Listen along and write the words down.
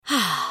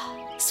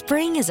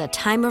Spring is a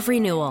time of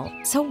renewal,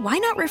 so why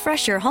not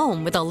refresh your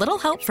home with a little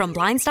help from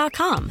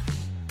Blinds.com?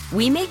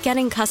 We make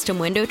getting custom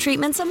window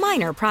treatments a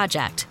minor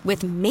project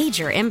with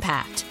major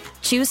impact.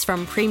 Choose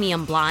from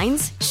premium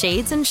blinds,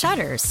 shades, and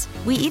shutters.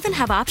 We even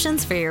have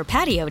options for your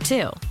patio,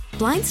 too.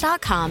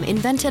 Blinds.com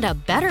invented a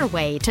better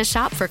way to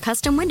shop for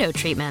custom window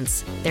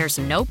treatments. There's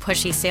no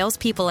pushy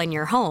salespeople in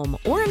your home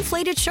or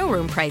inflated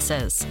showroom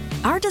prices.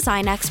 Our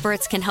design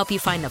experts can help you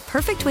find the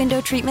perfect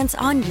window treatments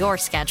on your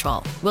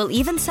schedule. We'll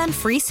even send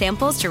free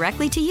samples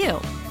directly to you.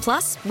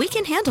 Plus, we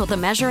can handle the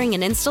measuring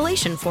and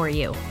installation for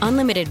you.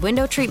 Unlimited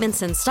window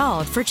treatments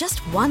installed for just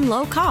one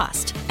low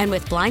cost. And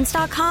with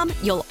Blinds.com,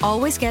 you'll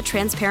always get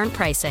transparent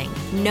pricing.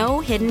 No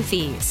hidden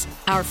fees.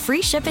 Our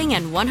free shipping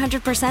and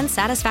 100%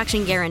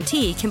 satisfaction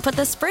guarantee can put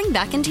the spring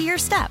back into your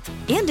step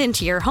and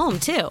into your home,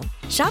 too.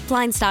 Shop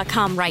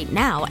Blinds.com right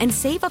now and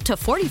save up to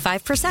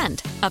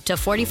 45%. Up to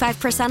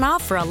 45%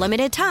 off for a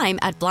limited time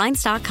at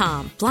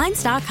Blinds.com.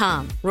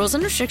 Blinds.com. Rules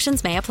and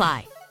restrictions may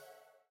apply.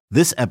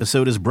 This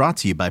episode is brought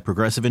to you by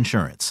Progressive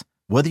Insurance.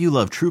 Whether you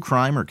love true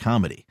crime or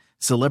comedy,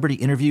 celebrity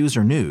interviews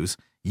or news,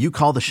 you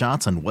call the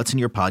shots on what's in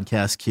your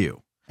podcast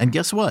queue. And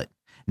guess what?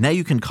 Now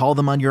you can call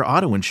them on your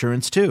auto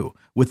insurance too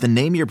with the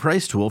Name Your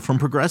Price tool from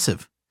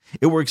Progressive.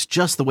 It works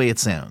just the way it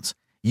sounds.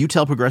 You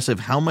tell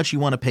Progressive how much you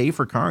want to pay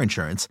for car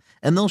insurance,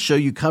 and they'll show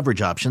you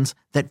coverage options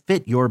that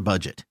fit your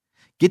budget.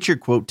 Get your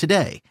quote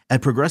today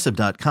at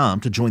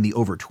Progressive.com to join the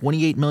over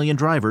 28 million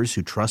drivers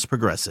who trust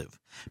Progressive.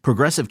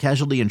 Progressive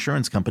Casualty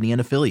Insurance Company and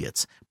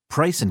Affiliates.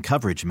 Price and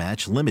coverage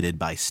match limited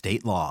by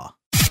state law.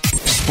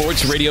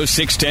 Sports Radio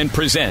 610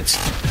 presents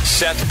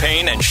Seth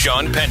Payne and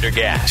Sean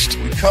Pendergast.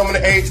 We coming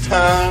to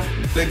H-Town.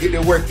 Let's get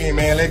the work in,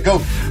 man. Let's go.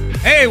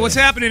 Hey, what's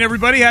happening,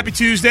 everybody? Happy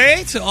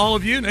Tuesday to all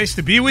of you. Nice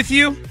to be with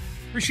you.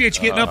 Appreciate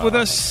you getting up with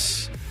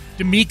us.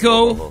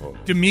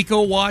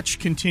 D'Amico watch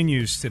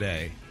continues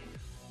today.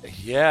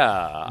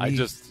 Yeah,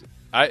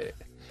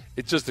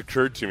 it just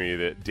occurred to me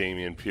that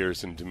Dameon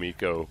Pierce and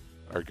D'Amico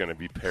are going to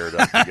be paired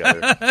up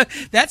together.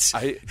 That's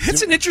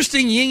an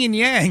interesting yin and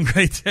yang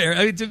right there.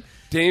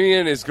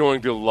 Dameon is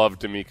going to love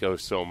D'Amico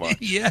so much.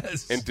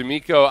 Yes. And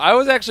D'Amico, I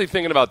was actually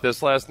thinking about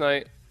this last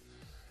night.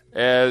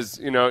 As,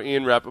 you know,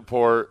 Ian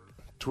Rappaport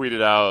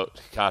tweeted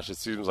out, gosh, it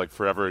seems like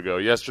forever ago,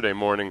 yesterday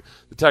morning,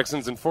 the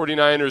Texans and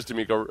 49ers,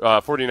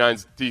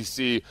 49ers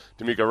DC,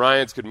 D'Amico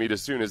Ryans could meet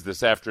as soon as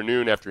this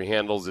afternoon after he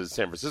handles his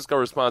San Francisco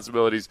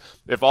responsibilities.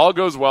 If all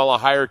goes well, a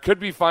hire could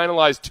be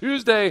finalized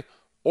Tuesday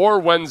or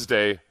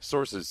Wednesday,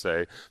 sources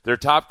say. Their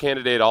top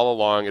candidate all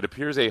along. It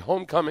appears a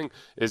homecoming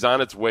is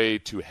on its way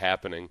to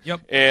happening. Yep.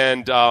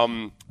 And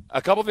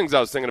a couple things I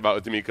was thinking about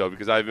with D'Amico,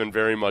 because I've been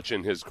very much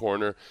in his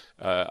corner.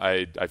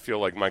 I feel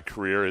like my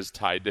career is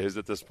tied to his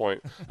at this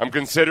point. I'm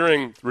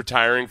considering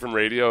retiring from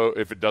radio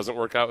if it doesn't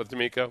work out with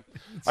D'Amico.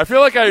 I feel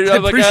like I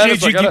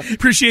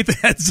appreciate the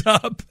heads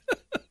up.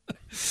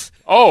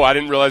 Oh, I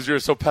didn't realize you were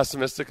so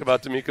pessimistic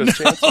about D'Amico's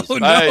chances.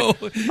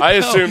 I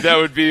assumed that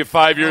would be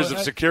 5 years of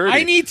security.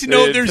 I need to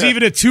know there's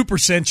even a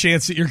 2%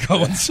 chance that you're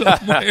going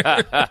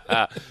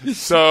somewhere.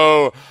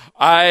 So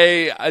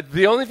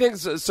the only thing,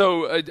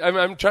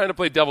 I'm trying to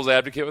play devil's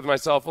advocate with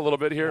myself a little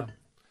bit here. Yeah.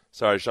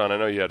 Sorry, Sean, I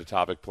know you had a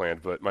topic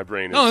planned, but my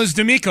brain is... No, it was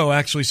D'Amico,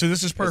 actually, so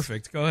this is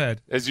perfect. Go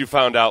ahead. As you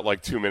found out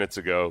like 2 minutes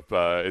ago,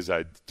 as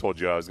I told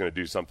you I was going to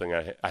do something,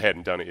 I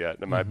hadn't done it yet,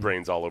 and my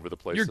brain's all over the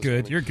place. You're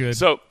good.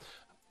 So...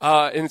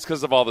 and it's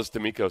because of all this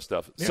D'Amico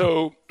stuff. Yeah.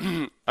 So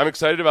I'm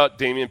excited about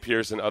Dameon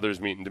Pierce and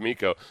others meeting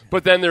D'Amico.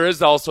 But then there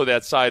is also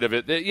that side of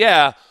it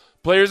that,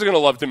 players are going to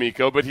love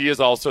D'Amico, but he is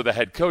also the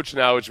head coach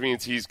now, which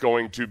means he's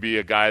going to be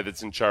a guy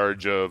that's in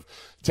charge of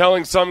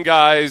telling some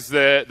guys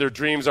that their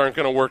dreams aren't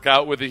going to work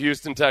out with the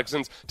Houston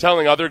Texans,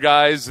 telling other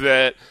guys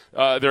that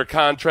their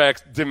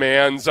contract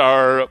demands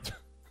are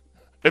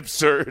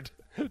absurd.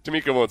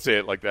 D'Amico won't say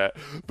it like that,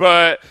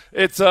 but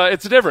it's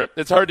different.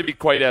 It's hard to be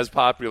quite as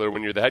popular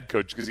when you're the head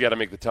coach because you got to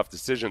make the tough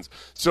decisions.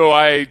 So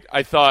I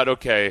thought,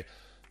 okay,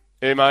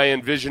 am I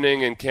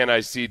envisioning and can I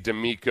see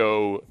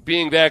D'Amico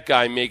being that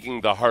guy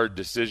making the hard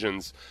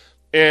decisions?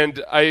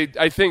 And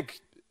I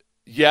think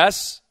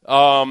yes,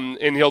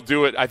 and he'll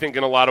do it. I think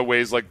in a lot of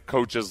ways, like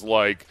coaches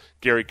like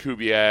Gary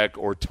Kubiak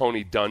or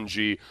Tony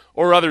Dungy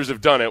or others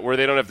have done it, where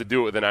they don't have to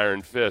do it with an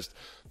iron fist,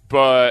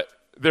 but.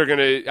 They're going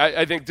to –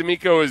 I think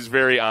D'Amico is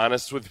very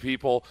honest with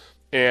people,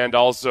 and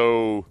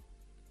also,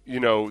 you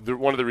know,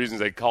 one of the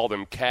reasons they called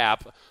him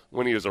Cap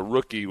when he was a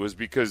rookie was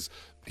because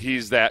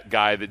he's that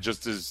guy that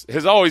just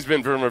has always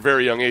been from a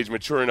very young age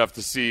mature enough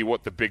to see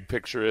what the big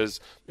picture is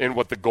and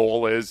what the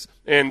goal is.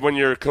 And when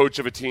you're a coach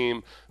of a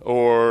team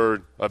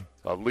or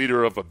a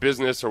leader of a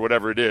business or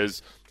whatever it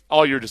is,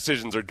 all your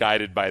decisions are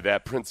guided by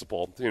that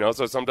principle, you know.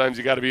 So sometimes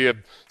you got to be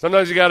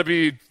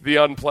the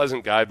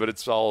unpleasant guy, but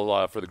it's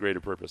all for the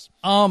greater purpose.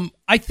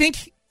 I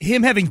think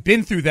him having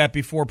been through that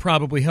before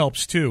probably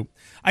helps too.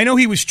 I know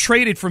he was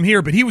traded from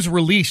here, but he was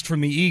released from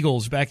the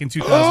Eagles back in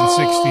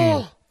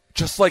 2016.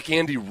 Just like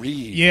Andy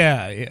Reid.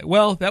 Yeah.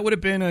 Well, that would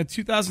have been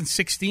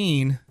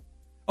 2016.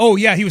 Oh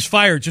yeah, he was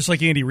fired just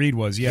like Andy Reid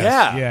was.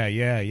 Yes. Yeah.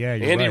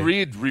 You're Andy right.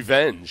 Reid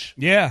revenge.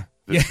 Yeah.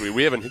 this week.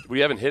 We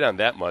haven't hit on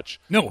that much.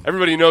 No.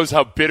 Everybody knows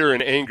how bitter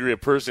and angry a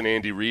person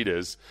Andy Reid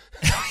is.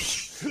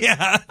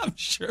 Yeah, I'm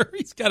sure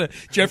he's got a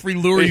Jeffrey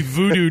Lurie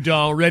voodoo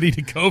doll ready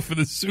to go for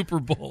the Super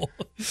Bowl.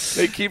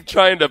 They keep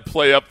trying to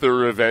play up the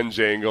revenge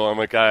angle. I'm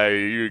like,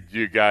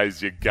 you guys,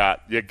 you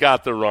got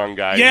the wrong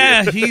guy.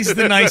 Yeah, here. he's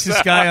the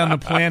nicest guy on the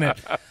planet.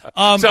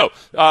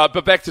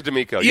 But back to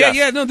DeMeco.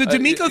 The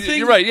DeMeco thing.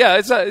 You're right. Yeah,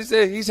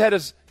 he's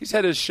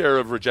had his share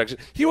of rejection.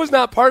 He was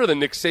not part of the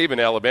Nick Saban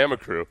Alabama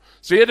crew,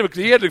 so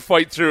he had to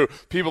fight through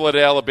people at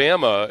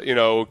Alabama,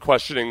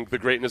 questioning the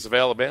greatness of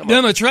Alabama.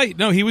 No, that's right.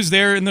 No, he was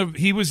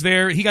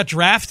there. He got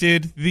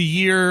drafted the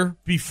year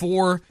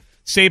before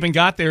Saban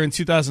got there in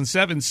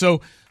 2007. So,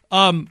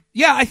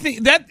 I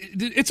think that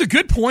it's a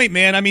good point,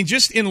 man. I mean,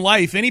 just in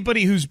life,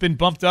 anybody who's been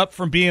bumped up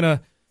from being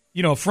a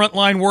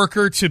frontline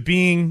worker to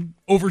being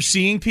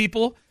overseeing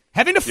people,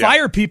 having to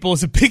fire people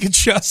is a big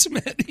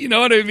adjustment. You know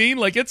what I mean?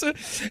 Like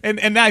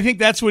and I think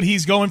that's what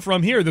he's going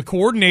from here. The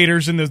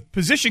coordinators and the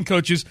position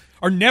coaches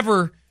are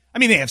never. I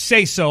mean, they have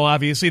say-so,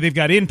 obviously. They've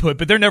got input,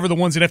 but they're never the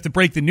ones that have to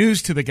break the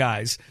news to the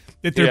guys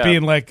that they're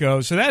being let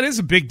go. So that is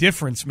a big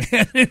difference,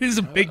 man. It is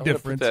a big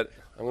difference. I'm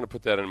going to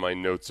put that in my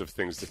notes of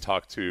things to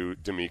talk to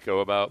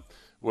DeMeco about.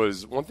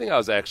 Was one thing I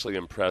was actually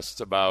impressed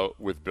about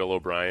with Bill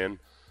O'Brien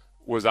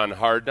was on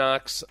Hard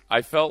Knocks.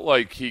 I felt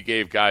like he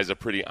gave guys a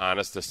pretty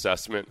honest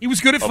assessment. He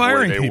was good at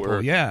firing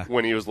people,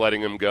 when he was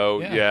letting them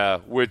go. Yeah,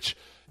 which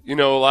 – a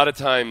lot of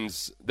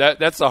times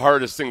that's the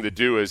hardest thing to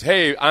do is,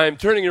 hey, I'm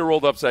turning your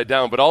world upside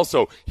down, but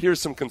also here's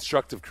some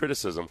constructive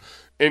criticism.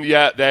 And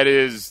yet that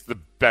is the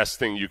best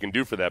thing you can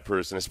do for that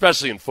person,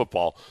 especially in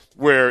football,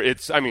 where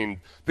the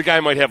guy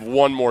might have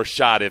one more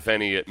shot, if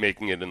any, at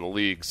making it in the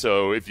league.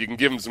 So if you can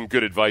give him some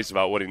good advice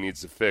about what he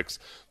needs to fix,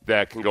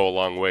 that can go a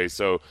long way.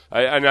 So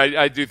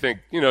I do think,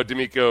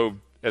 DeMeco,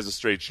 as a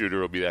straight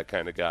shooter, will be that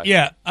kind of guy.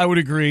 Yeah, I would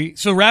agree.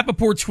 So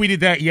Rappaport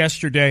tweeted that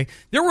yesterday.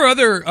 There were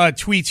other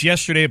tweets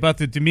yesterday about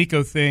the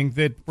DeMeco thing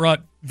that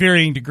brought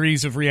varying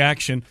degrees of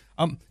reaction.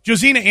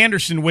 Josina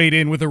Anderson weighed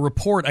in with a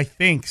report, I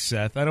think,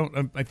 Seth.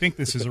 I think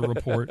this is a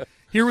report.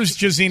 Here was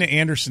Josina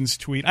Anderson's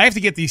tweet. I have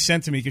to get these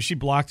sent to me because she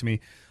blocked me.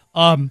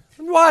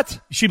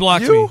 What? She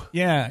blocked me.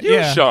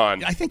 Yeah.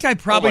 Sean. I think I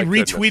probably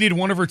retweeted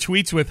one of her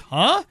tweets with,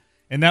 huh?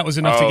 And that was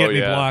enough to get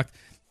me blocked.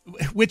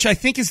 Which I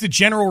think is the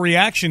general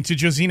reaction to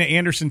Josina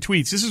Anderson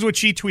tweets. This is what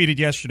she tweeted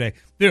yesterday.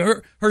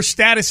 Her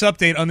status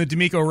update on the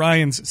DeMeco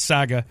Ryans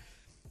saga.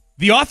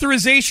 The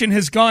authorization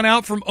has gone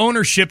out from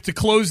ownership to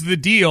close the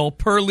deal,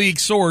 per league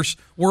source.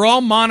 We're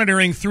all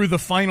monitoring through the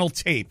final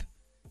tape.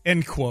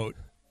 End quote.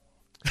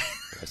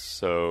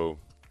 So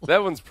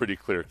that one's pretty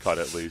clear cut,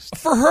 at least.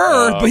 For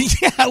her, but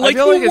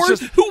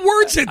who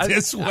words it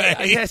this way?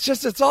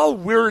 It's all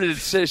worded.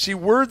 She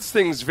words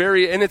things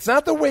and it's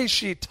not the way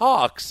she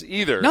talks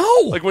either. No.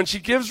 Like when she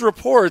gives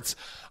reports,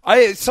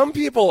 some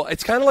people,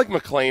 it's kind of like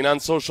McClain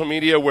on social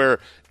media where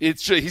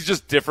he's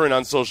just different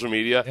on social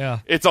media. Yeah.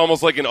 It's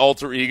almost like an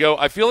alter ego.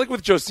 I feel like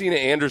with Josina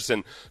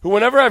Anderson, who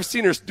whenever I've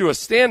seen her do a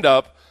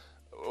stand-up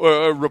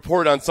or a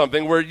report on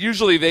something where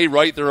usually they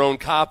write their own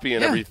copy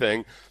and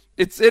everything,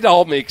 it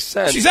all makes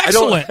sense. She's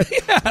excellent.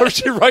 Or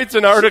she writes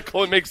an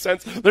article, it makes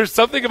sense. There's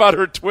something about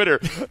her Twitter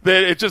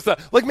that it just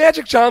like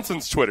Magic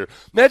Johnson's Twitter.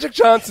 Magic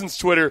Johnson's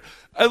Twitter.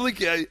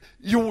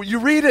 You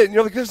read it and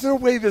you're like, there's no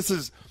way this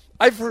is.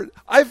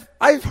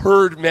 I've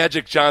heard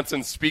Magic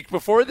Johnson speak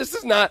before. This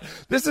is not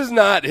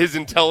his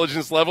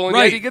intelligence level, and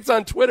yet he gets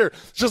on Twitter.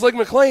 It's just like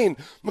McClain.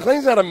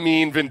 McClain's not a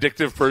mean,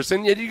 vindictive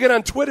person, yet you get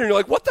on Twitter and you're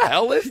like, what the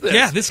hell is this?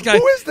 Yeah, this guy.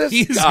 Who is this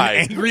He's guy?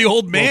 An angry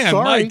old man.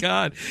 Well, my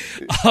God.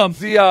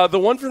 The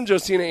one from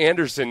Josina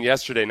Anderson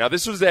yesterday. Now,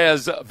 this was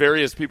as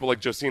various people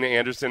like Josina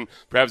Anderson,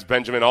 perhaps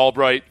Benjamin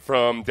Albright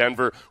from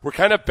Denver, were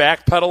kind of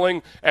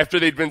backpedaling after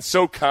they'd been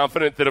so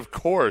confident that, of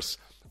course,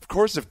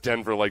 if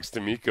Denver likes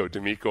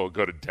DeMeco will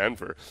go to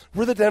Denver.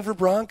 We're the Denver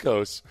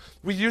Broncos.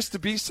 We used to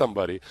be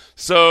somebody.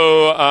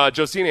 So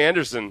Josina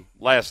Anderson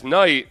last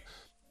night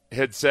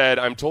had said,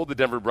 I'm told the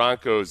Denver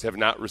Broncos have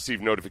not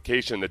received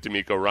notification that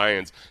DeMeco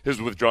Ryans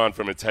has withdrawn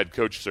from its head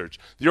coach search.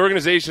 The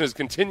organization is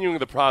continuing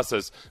the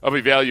process of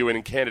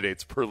evaluating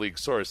candidates per league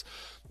source,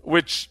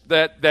 which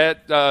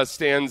that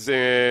stands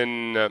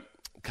in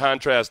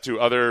contrast to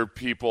other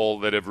people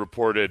that have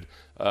reported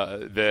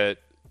that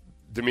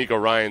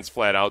DeMeco Ryans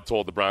flat out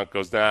told the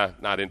Broncos,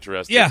 not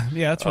interested. Yeah,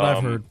 that's what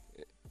I've heard.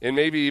 And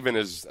maybe even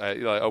as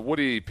a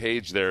Woody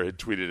Page there had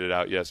tweeted it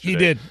out yesterday. He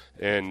did.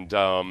 And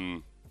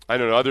I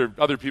don't know,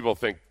 other people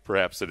think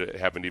perhaps that it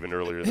happened even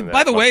earlier than that.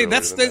 By the way,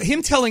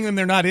 him telling them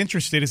they're not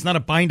interested is not a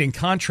binding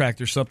contract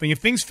or something. If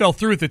things fell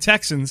through at the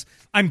Texans,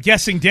 I'm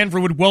guessing Denver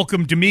would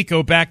welcome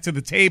DeMeco back to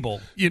the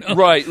table.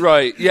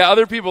 Right. Yeah,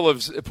 other people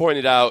have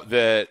pointed out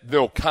that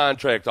no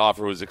contract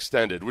offer was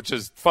extended, which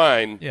is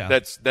fine. Yeah.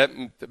 That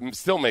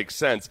still makes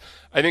sense.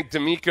 I think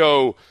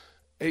DeMeco,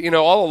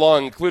 all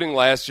along, including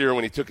last year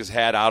when he took his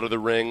hat out of the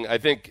ring, I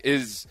think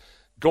is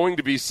going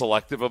to be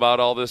selective about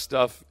all this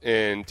stuff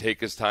and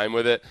take his time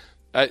with it.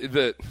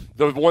 The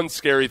one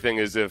scary thing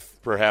is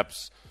if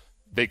perhaps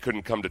they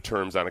couldn't come to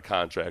terms on a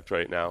contract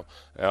right now.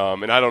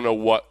 And I don't know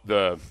what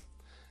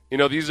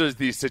these are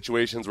these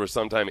situations where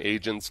sometimes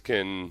agents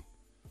can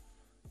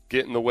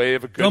get in the way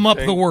of a good Gum up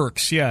thing. the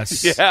works,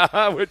 yes.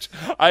 Yeah,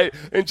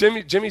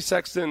 and Jimmy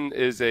Sexton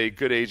is a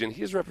good agent.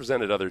 He's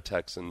represented other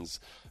Texans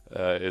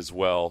as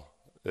well.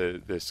 They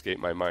escape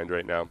my mind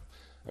right now.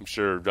 I'm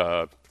sure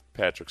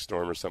Patrick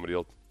Storm or somebody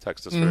will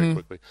text us very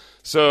quickly.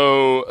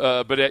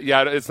 So, but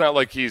it's not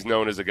like he's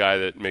known as a guy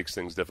that makes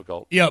things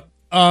difficult. Yep.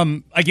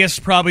 I guess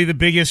probably the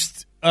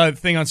biggest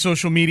thing on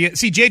social media.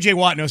 See, J.J.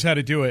 Watt knows how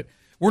to do it.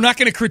 We're not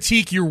going to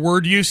critique your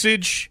word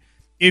usage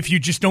if you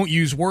just don't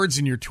use words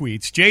in your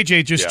tweets.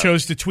 J.J. just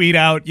chose to tweet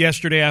out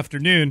yesterday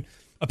afternoon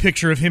a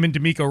picture of him and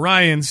DeMeco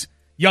Ryans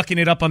yucking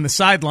it up on the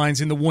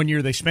sidelines in the 1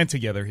 year they spent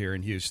together here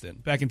in Houston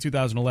back in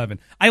 2011.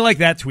 I like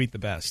that tweet the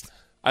best.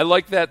 I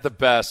like that the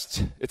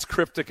best. It's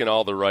cryptic in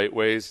all the right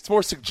ways. It's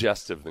more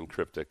suggestive than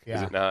cryptic,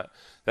 is it not?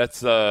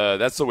 That's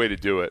the way to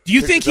do it. Do you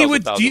think he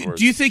would?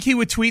 Do you think he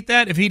would tweet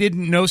that if he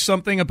didn't know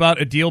something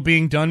about a deal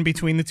being done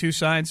between the two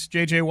sides,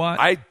 J.J. Watt?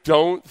 I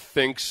don't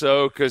think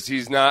so, because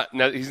he's not.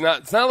 It's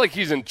not like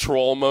he's in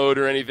troll mode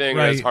or anything.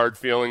 Right. Or has hard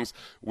feelings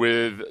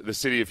with the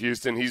city of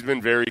Houston. He's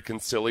been very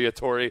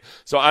conciliatory,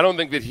 so I don't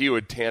think that he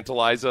would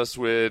tantalize us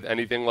with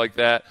anything like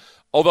that.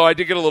 Although I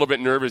did get a little bit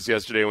nervous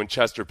yesterday when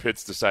Chester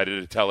Pitts decided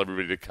to tell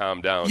everybody to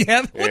calm down.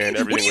 Yeah, what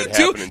do you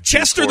do?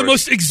 Chester, the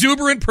most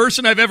exuberant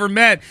person I've ever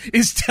met,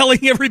 is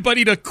telling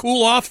everybody to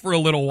cool off for a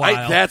little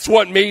while. That's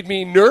what made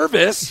me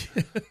nervous.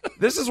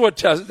 This is what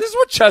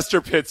Chester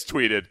Pitts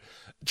tweeted,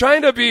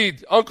 trying to be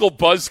Uncle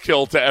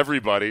Buzzkill to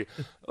everybody.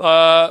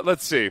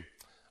 Let's see.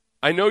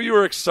 I know you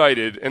are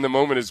excited and the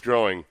moment is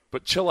growing,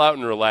 but chill out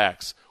and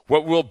relax.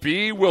 What will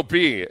be, will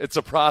be. It's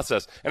a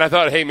process. And I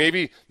thought, hey,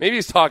 maybe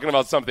he's talking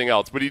about something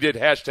else. But he did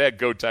hashtag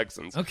Go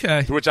Texans.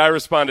 Okay. To which I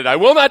responded, I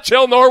will not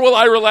chill, nor will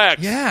I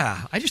relax.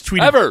 Yeah. I just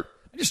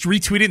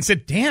retweeted and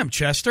said, damn,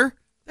 Chester.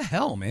 The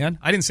hell, man.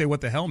 I didn't say what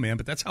the hell, man,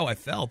 but that's how I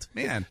felt.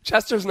 Man.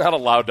 Chester's not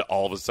allowed to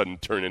all of a sudden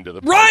turn into the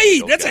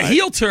right. That's guy. A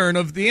heel turn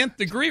of the nth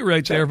degree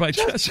right there by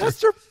Chester.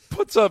 Chester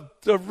puts a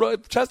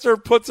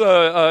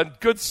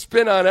good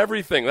spin on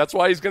everything. That's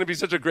why he's going to be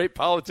such a great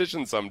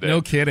politician someday.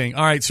 No kidding.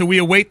 All right, so we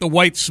await the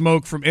white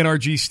smoke from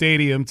NRG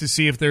Stadium to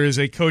see if there is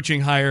a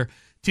coaching hire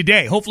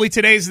today. Hopefully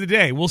today's the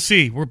day. We'll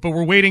see. But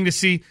we're waiting to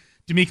see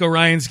DeMeco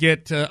Ryans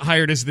get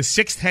hired as the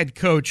 6th head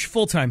coach,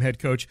 full-time head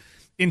coach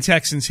in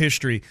Texans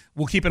history.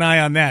 We'll keep an eye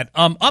on that.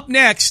 Up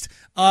next,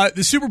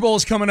 the Super Bowl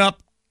is coming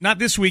up, not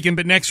this weekend,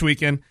 but next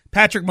weekend.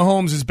 Patrick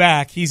Mahomes is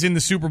back. He's in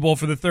the Super Bowl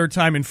for the 3rd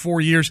time in 4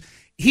 years.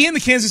 He and the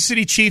Kansas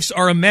City Chiefs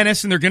are a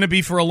menace, and they're going to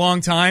be for a long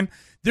time.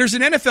 There's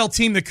an NFL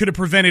team that could have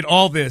prevented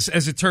all this,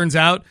 as it turns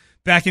out,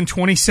 back in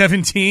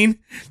 2017,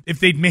 if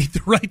they'd made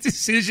the right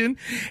decision,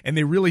 and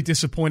they really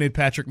disappointed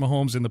Patrick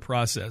Mahomes in the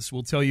process.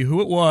 We'll tell you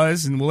who it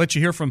was, and we'll let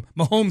you hear from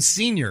Mahomes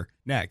Sr.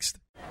 next.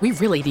 We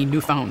really need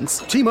new phones.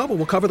 T-Mobile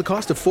will cover the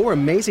cost of 4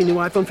 amazing new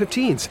iPhone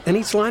 15s, and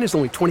each line is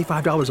only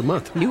 $25 a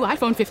month. New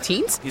iPhone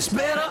 15s? It's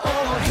better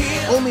over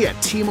here. Only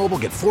at T-Mobile,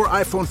 get 4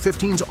 iPhone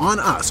 15s on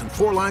us and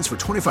 4 lines for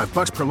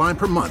 $25 per line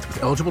per month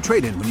with eligible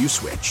trade-in when you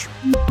switch.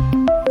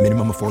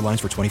 Minimum of 4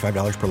 lines for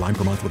 $25 per line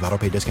per month with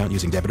autopay discount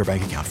using debit or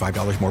bank account.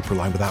 $5 more per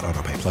line without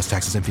autopay, plus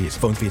taxes and fees.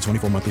 Phone fee at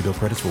 24 monthly bill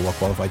credits for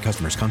well-qualified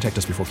customers. Contact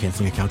us before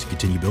canceling account to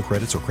continue bill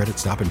credits or credit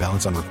stop and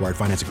balance on required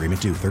finance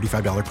agreement due.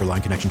 $35 per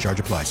line connection charge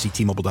applies. See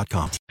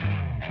T-Mobile.com.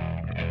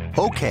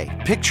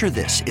 Okay, picture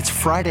this. It's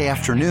Friday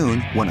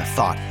afternoon when a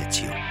thought hits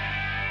you.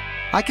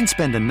 I can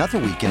spend another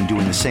weekend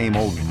doing the same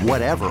old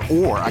whatever,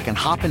 or I can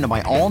hop into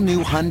my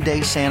all-new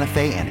Hyundai Santa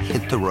Fe and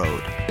hit the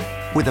road.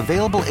 With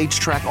available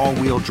H-Track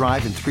all-wheel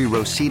drive and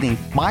 3-row seating,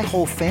 my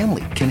whole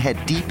family can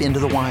head deep into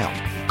the wild.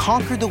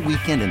 Conquer the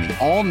weekend in the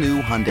all-new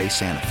Hyundai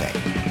Santa Fe.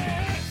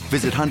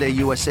 Visit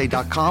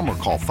HyundaiUSA.com or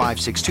call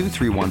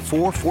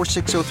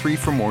 562-314-4603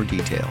 for more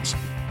details.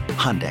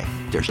 Hyundai,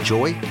 there's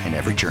joy in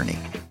every journey.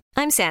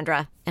 I'm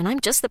Sandra, and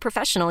I'm just the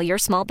professional your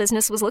small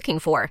business was looking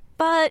for.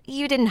 But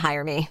you didn't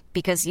hire me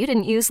because you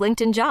didn't use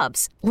LinkedIn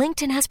Jobs.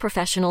 LinkedIn has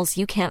professionals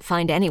you can't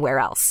find anywhere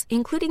else,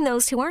 including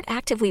those who aren't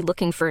actively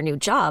looking for a new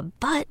job,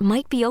 but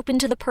might be open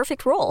to the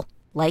perfect role,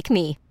 like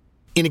me.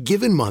 In a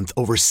given month,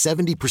 over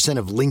 70%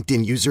 of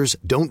LinkedIn users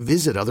don't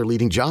visit other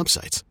leading job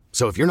sites.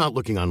 So if you're not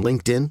looking on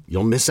LinkedIn,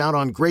 you'll miss out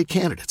on great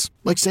candidates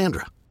like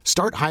Sandra.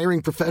 Start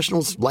hiring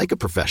professionals like a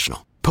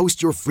professional.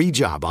 Post your free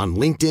job on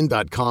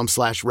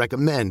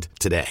linkedin.com/recommend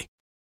today.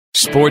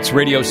 Sports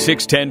Radio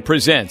 610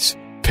 presents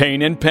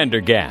Payne and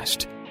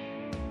Pendergast.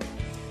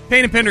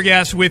 Payne and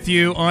Pendergast with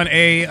you on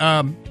a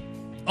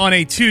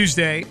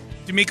Tuesday.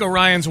 DeMeco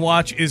Ryans'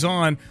 watch is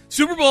on.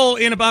 Super Bowl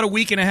in about a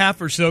week and a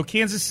half or so.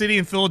 Kansas City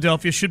and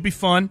Philadelphia should be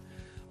fun.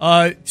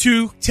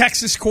 2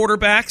 Texas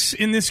quarterbacks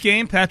in this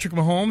game, Patrick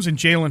Mahomes and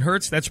Jalen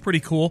Hurts. That's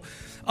pretty cool.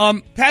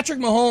 Patrick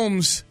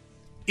Mahomes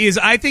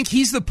I think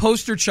he's the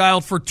poster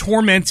child for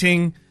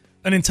tormenting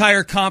an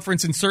entire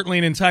conference and certainly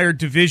an entire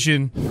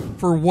division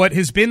for what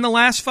has been the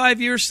last 5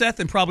 years, Seth,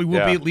 and probably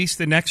will be at least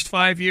the next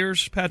 5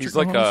 years, Patrick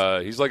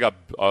Mahomes. He's like a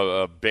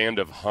band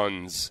of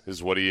Huns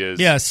is what he is.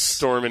 Yes.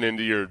 Storming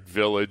into your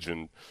village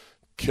and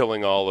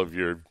killing all of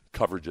your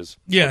coverages.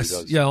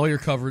 Yes, yeah, all your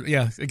coverage.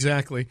 Yeah,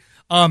 exactly.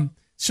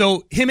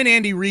 So him and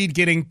Andy Reid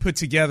getting put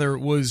together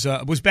was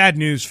bad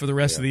news for the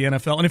rest of the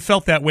NFL, and it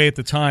felt that way at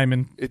the time.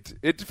 And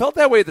it felt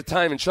that way at the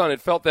time, and Sean, it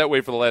felt that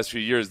way for the last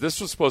few years. This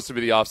was supposed to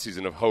be the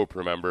offseason of hope,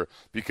 remember,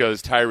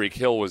 because Tyreek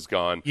Hill was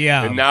gone.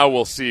 Yeah. And now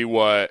we'll see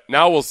what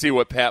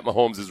Pat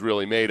Mahomes is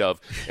really made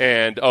of.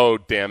 And oh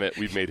damn it,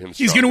 we've made him.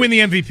 He's going to win the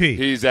MVP.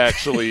 He's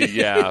actually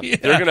yeah.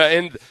 They're going to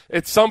end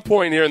at some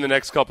point here in the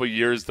next couple of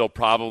years. They'll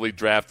probably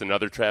draft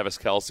another Travis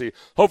Kelce,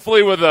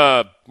 hopefully with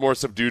a more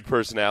subdued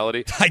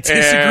personality. I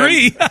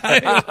disagree.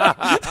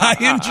 I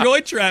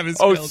enjoy Travis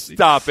Kelce. Oh,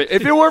 stop it.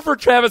 If it were for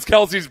Travis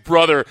Kelce's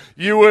brother,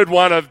 you would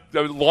want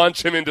to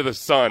launch him into the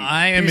sun.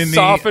 He's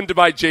softened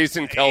by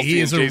Jason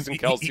Kelce and Jason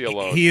Kelce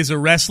alone. He is a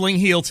wrestling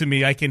heel to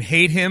me. I can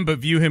hate him, but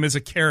view him as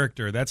a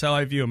character. That's how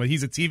I view him.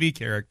 He's a TV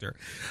character.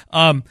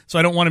 So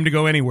I don't want him to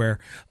go anywhere.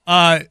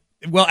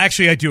 Well,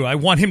 actually, I do. I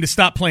want him to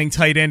stop playing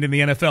tight end in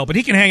the NFL, but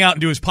he can hang out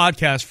and do his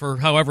podcast for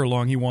however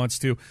long he wants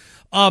to.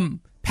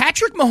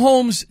 Patrick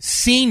Mahomes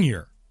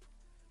Sr.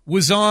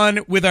 was on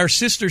with our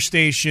sister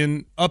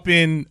station up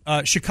in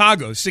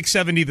Chicago,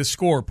 670 The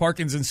Score,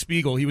 Parkins and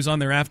Spiegel. He was on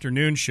their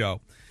afternoon show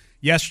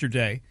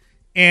yesterday.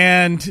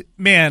 And,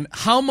 man,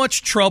 how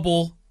much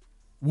trouble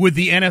would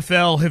the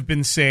NFL have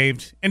been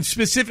saved, and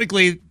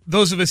specifically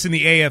those of us in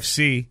the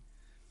AFC,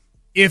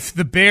 if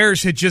the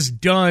Bears had just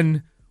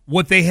done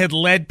what they had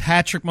led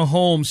Patrick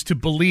Mahomes to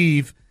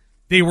believe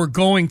they were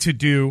going to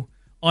do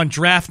on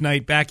draft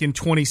night back in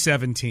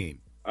 2017?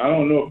 I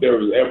don't know if there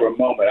was ever a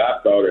moment I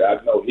thought it.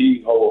 I know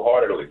he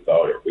wholeheartedly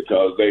thought it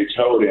because they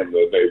told him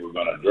that they were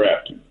going to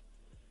draft him.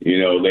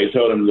 They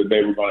told him that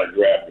they were going to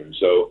draft him.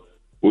 So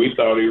we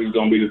thought he was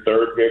going to be the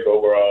third pick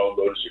overall,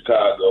 go to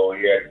Chicago.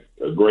 He had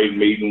a great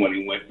meeting when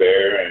he went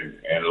there and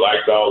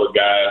liked all the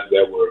guys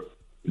that were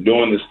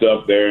doing the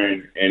stuff there,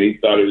 and he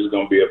thought he was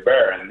going to be a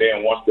Bear. And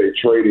then once they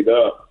traded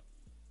up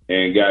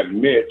and got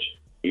Mitch,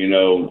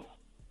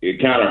 it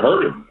kind of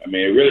hurt him. I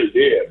mean, it really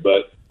did.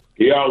 But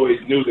he always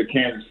knew that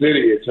Kansas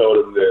City had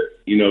told him that,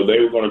 they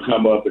were going to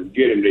come up and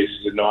get him. They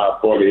just didn't know how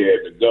far they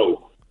had to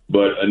go.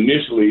 But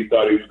initially, he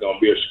thought he was going to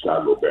be a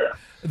Chicago Bear.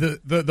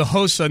 The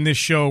hosts on this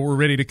show were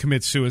ready to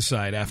commit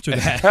suicide after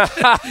that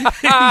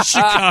in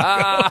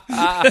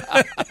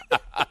Chicago.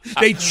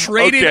 They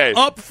traded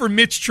up for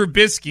Mitch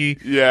Trubisky.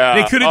 Yeah,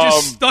 they could have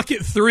just stuck at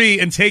 3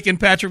 and taken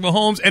Patrick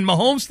Mahomes, and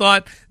Mahomes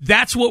thought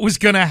that's what was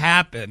going to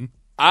happen.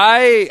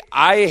 I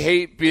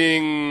hate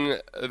being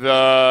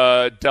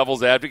the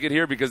devil's advocate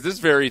here because this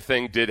very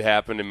thing did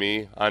happen to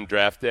me on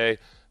draft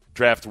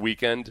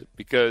weekend,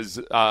 because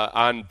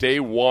on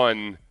day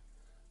one,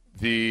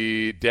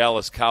 the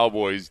Dallas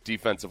Cowboys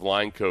defensive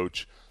line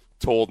coach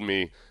told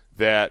me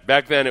that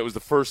back then it was the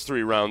first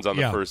 3 rounds on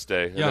the first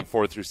day and then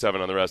 4 through 7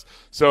 on the rest.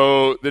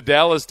 So the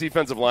Dallas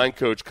defensive line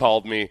coach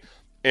called me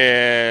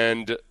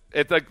and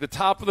at the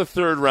top of the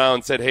 3rd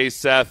round said, "Hey,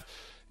 Seth,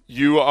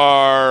 you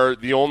are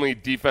the only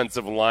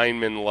defensive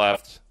lineman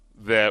left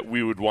that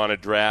we would want to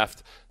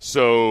draft.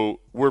 So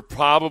we're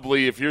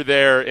probably, if you're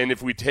there and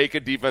if we take a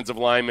defensive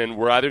lineman,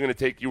 we're either going to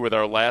take you with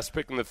our last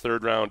pick in the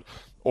 3rd round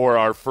or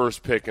our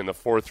first pick in the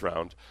 4th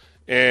round."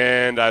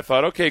 And I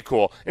thought, okay,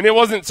 cool. And he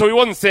wasn't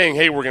saying,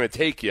 "Hey, we're going to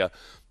take you."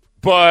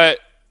 But,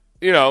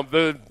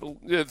 the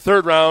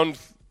 3rd round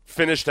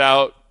finished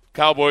out.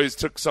 Cowboys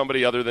took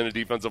somebody other than a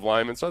defensive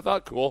lineman, so I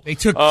thought, cool. They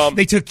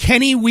took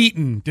Kenny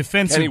Wheaton,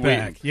 defensive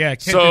back. Yeah,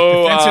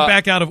 defensive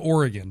back out of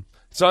Oregon.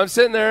 So I'm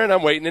sitting there and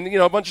I'm waiting, and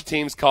a bunch of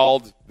teams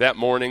called that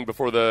morning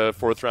before the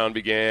 4th round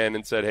began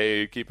and said,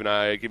 "Hey, keep an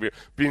eye,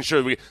 being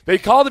sure." They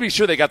called to be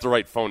sure they got the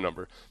right phone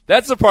number.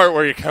 That's the part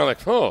where you're kind of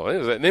like,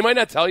 oh, they might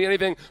not tell you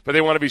anything, but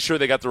they want to be sure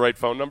they got the right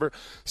phone number.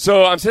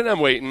 So I'm sitting, I'm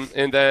waiting,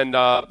 and then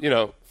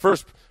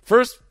first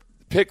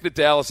pick that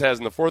Dallas has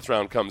in the 4th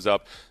round comes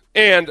up,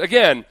 and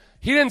again,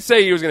 he didn't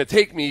say he was going to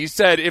take me. He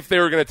said if they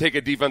were going to take a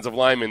defensive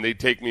lineman, they'd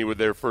take me with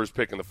their first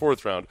pick in the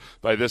 4th round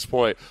by this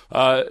point.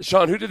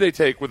 Sean, who did they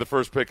take with the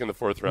first pick in the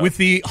 4th round? With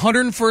the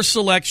 101st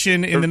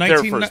selection in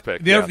their first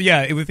pick. With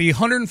the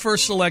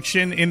 101st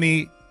selection in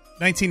the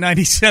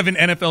 1997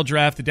 NFL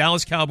Draft, the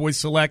Dallas Cowboys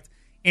select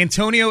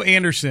Antonio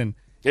Anderson,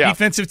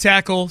 defensive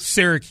tackle,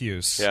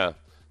 Syracuse. Yeah.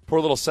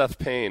 Poor little Seth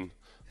Payne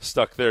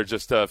stuck there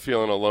just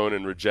feeling alone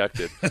and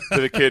rejected.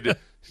 To the kid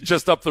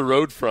just up the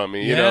road from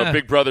me,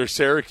 big brother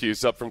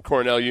Syracuse up from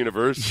Cornell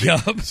University.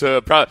 Yep.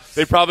 So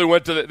they probably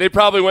went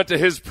to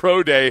his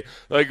pro day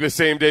like the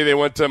same day they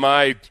went to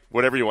my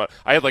whatever you want.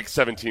 I had like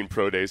 17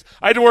 pro days.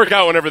 I had to work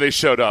out whenever they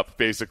showed up.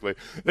 Basically,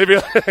 they'd be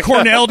like,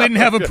 Cornell didn't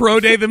have a pro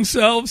day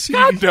themselves.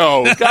 God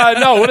no.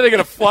 What are they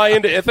going to fly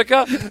into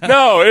Ithaca?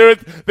 No,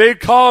 they'd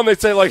call and they'd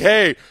say like,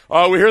 "Hey,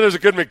 we hear there's a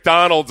good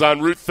McDonald's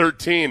on Route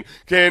 13.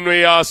 Can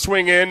we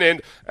swing in?"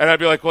 And I'd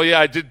be like, "Well, yeah,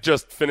 I did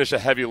just finish a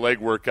heavy leg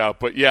workout,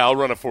 but yeah, I'll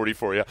run a 40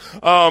 for you."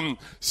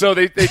 So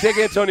they take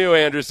Antonio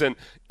Anderson,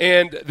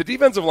 and the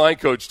defensive line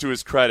coach, to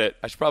his credit,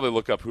 I should probably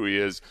look up who he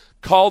is,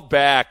 called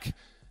back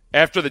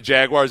after the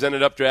Jaguars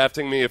ended up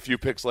drafting me a few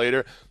picks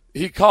later.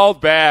 He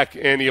called back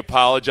and he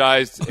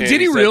apologized.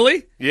 Did he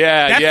really?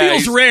 Yeah. That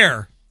feels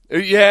rare.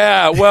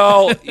 Yeah,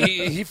 well,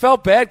 he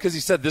felt bad because he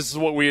said this is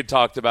what we had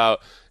talked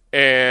about,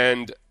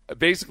 and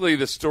basically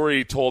the story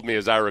he told me,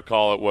 as I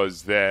recall it,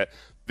 was that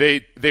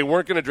they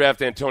weren't going to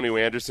draft Antonio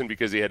Anderson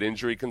because he had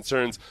injury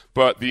concerns,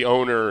 but the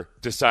owner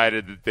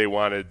decided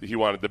that he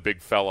wanted the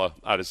big fella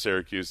out of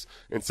Syracuse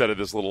instead of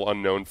this little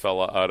unknown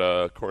fella out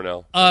of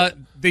Cornell.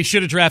 They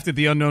should have drafted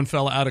the unknown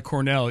fella out of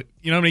Cornell.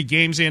 You know how many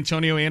games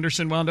Antonio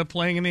Anderson wound up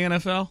playing in the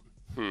NFL?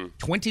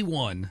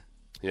 21.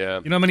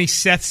 Yeah. You know how many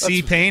Seth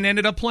C. Payne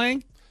ended up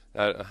playing?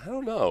 I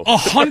don't know.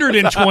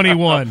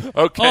 121.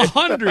 Okay.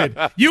 100.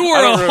 You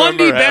were a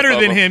hundy better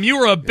than him. You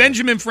were a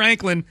Benjamin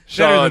Franklin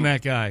better than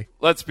that guy.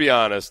 Let's be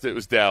honest. It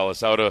was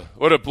Dallas. I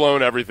would have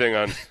blown everything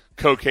on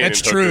cocaine That's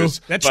and hookers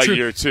true. That's by true.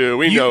 year 2.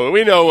 We know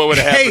what would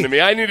have happened to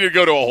me. I needed to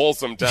go to a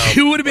wholesome town.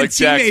 You would have been like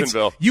teammates.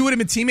 Jacksonville. You would have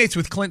been teammates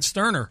with Clint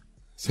Sterner.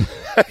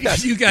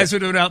 You guys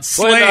would have been out Clint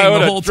slaying and I would the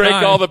have whole drank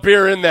time. all the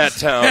beer in that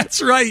town.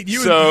 That's right.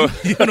 You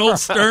an old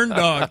Stern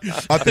dog.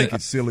 I think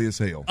it's silly as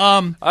hell.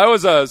 I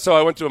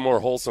went to a more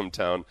wholesome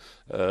town.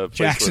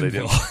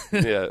 Jacksonville.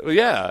 Yeah.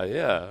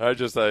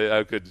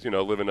 I could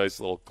live a nice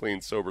little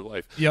clean sober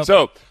life. Yep.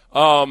 So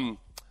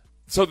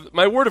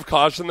my word of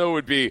caution though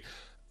would be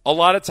a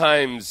lot of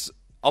times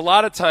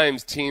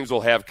teams will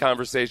have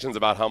conversations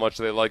about how much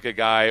they like a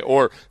guy,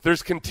 or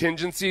there's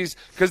contingencies,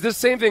 because this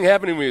same thing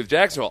happened to me with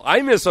Jacksonville.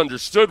 I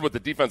misunderstood what the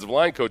defensive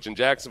line coach in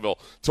Jacksonville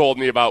told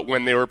me about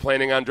when they were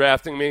planning on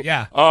drafting me.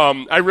 Yeah.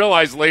 I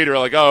realized later,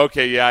 like, oh,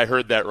 okay, yeah, I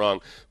heard that wrong.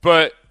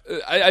 But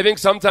I think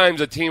sometimes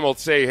a team will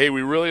say, hey,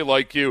 we really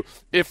like you.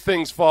 If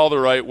things fall the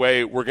right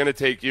way, we're going to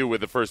take you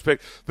with the first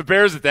pick. The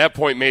Bears at that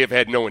point may have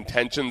had no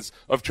intentions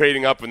of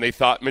trading up, and they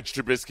thought Mitch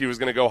Trubisky was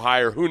going to go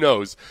higher. Who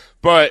knows?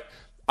 But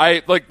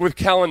like with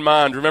Kellen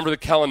Mond, remember that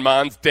Kellen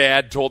Mond's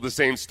dad told the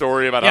same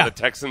story about how the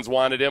Texans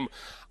wanted him?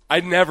 I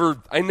never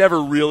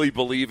really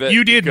believe it.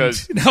 You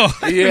didn't. No.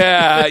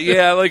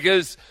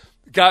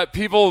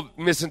 People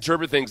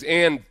misinterpret things,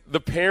 and the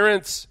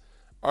parents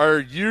are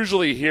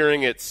usually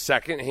hearing it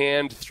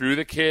secondhand through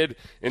the kid,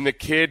 and the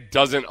kid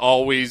doesn't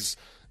always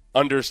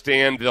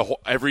understand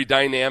every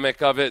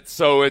dynamic of it.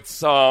 So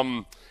it's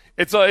not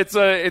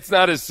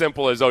as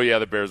simple as, oh yeah,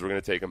 the Bears were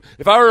going to take him.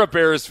 If I were a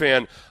Bears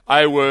fan,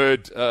 I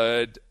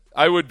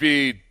would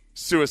be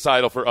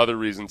suicidal for other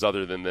reasons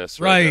other than this.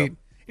 Right.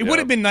 It would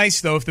have been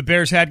nice though if the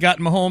Bears had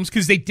gotten Mahomes,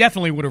 because they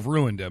definitely would have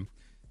ruined him.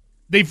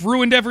 They've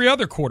ruined every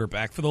other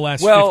quarterback for the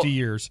last 50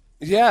 years.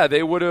 Yeah,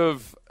 they would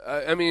have.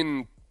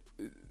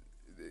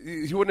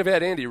 He wouldn't have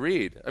had Andy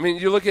Reid. I mean,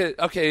 you look at,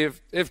 okay,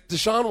 if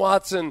Deshaun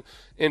Watson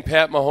and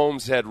Pat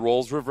Mahomes had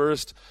roles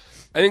reversed,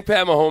 I think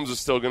Pat Mahomes is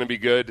still going to be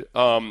good.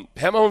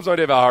 Pat Mahomes might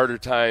have a harder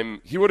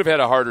time. He would have had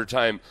a harder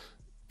time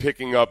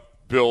picking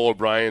up Bill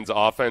O'Brien's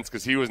offense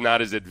because he was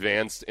not as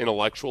advanced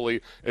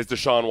intellectually as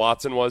Deshaun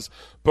Watson was.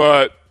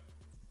 But,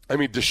 I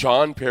mean,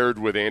 Deshaun paired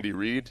with Andy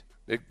Reid,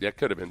 that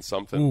could have been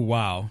something. Ooh,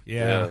 wow.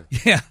 Yeah.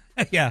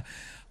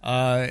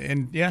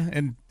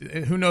 And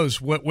who knows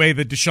what way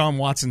the Deshaun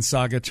Watson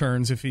saga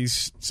turns if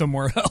he's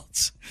somewhere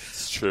else.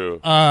 It's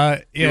true.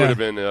 He would have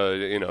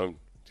been,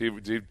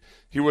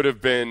 he would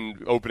have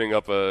been opening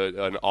up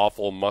an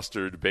awful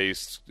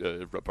mustard-based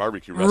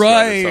barbecue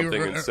restaurant or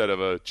something instead of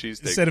a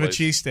cheesesteak. Instead of a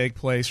cheesesteak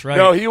place, right?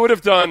 No, he would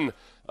have done.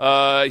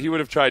 He would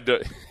have tried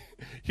to.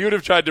 He would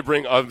have tried to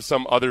bring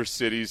some other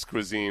city's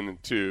cuisine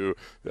to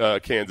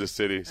Kansas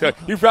City. So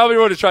he probably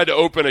would have tried to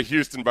open a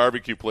Houston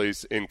barbecue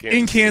place in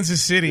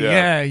Kansas City.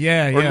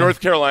 Yeah. Or North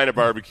Carolina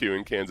barbecue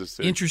in Kansas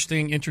City.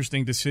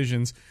 Interesting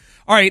decisions.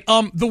 All right,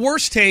 the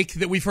worst take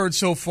that we've heard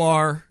so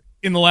far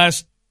in the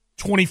last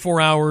 24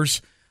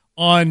 hours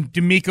on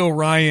DeMeco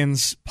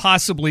Ryans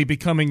possibly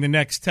becoming the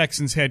next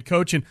Texans head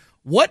coach, and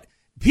what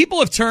people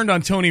have turned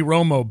on Tony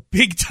Romo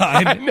big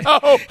time. I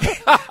know.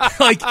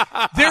 Like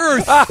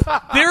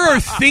there are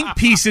think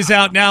pieces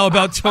out now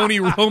about Tony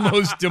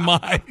Romo's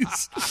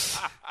demise.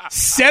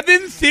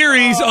 7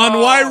 theories on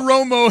why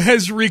Romo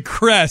has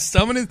regressed.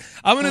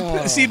 I'm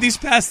gonna see if these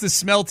pass the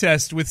smell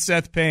test with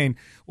Seth Payne.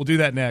 We'll do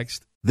that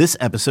next. This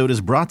episode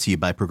is brought to you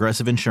by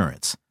Progressive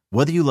Insurance.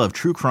 Whether you love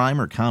true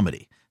crime or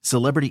comedy,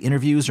 celebrity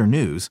interviews or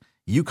news,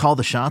 you call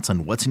the shots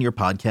on what's in your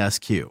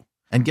podcast queue.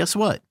 And guess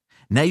what?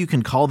 Now you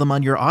can call them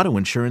on your auto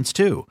insurance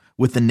too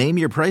with the Name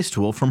Your Price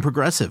tool from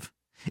Progressive.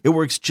 It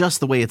works just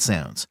the way it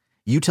sounds.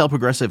 You tell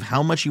Progressive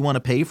how much you want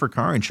to pay for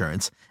car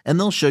insurance, and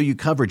they'll show you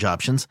coverage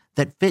options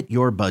that fit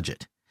your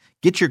budget.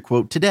 Get your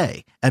quote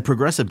today at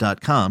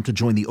Progressive.com to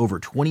join the over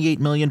 28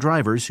 million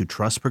drivers who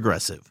trust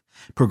Progressive.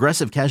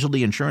 Progressive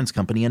Casualty Insurance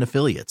Company and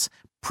Affiliates.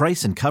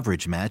 Price and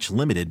coverage match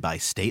limited by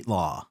state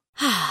law.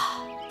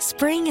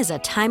 Spring is a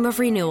time of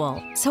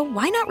renewal, so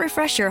why not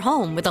refresh your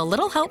home with a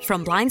little help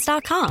from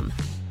Blinds.com?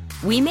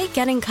 We make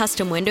getting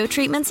custom window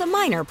treatments a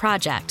minor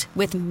project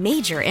with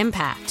major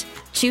impact.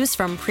 Choose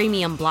from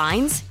premium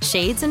blinds,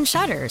 shades, and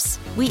shutters.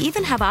 We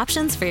even have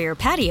options for your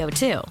patio,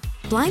 too.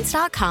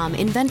 Blinds.com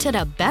invented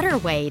a better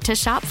way to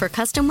shop for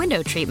custom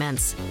window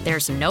treatments.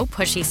 There's no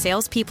pushy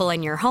salespeople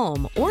in your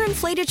home or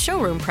inflated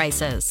showroom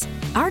prices.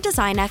 Our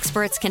design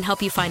experts can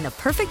help you find the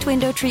perfect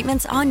window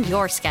treatments on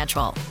your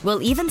schedule.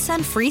 We'll even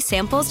send free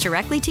samples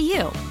directly to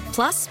you.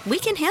 Plus, we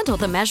can handle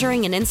the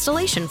measuring and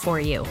installation for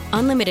you.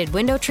 Unlimited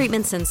window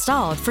treatments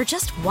installed for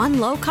just one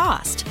low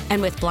cost. And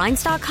with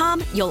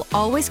Blinds.com, you'll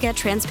always get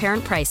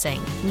transparent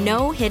pricing.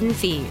 No hidden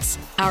fees.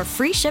 Our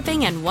free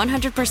shipping and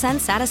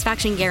 100%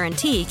 satisfaction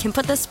guarantee can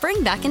put the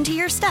spring back into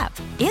your step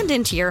and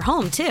into your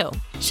home, too.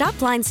 Shop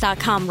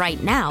Blinds.com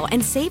right now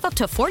and save up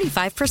to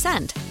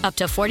 45%. Up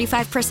to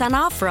 45%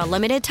 off for a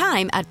limited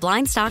time at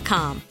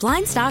Blinds.com.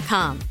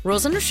 Blinds.com.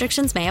 Rules and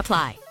restrictions may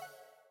apply.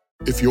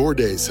 If your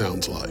day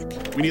sounds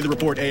like... We need the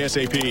report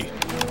ASAP.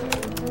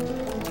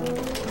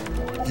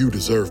 You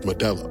deserve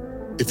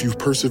Modelo. If you've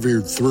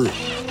persevered through...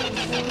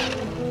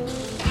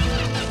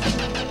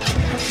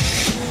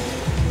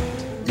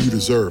 You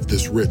deserve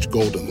this rich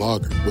golden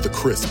lager with a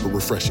crisp but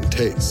refreshing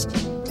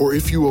taste. Or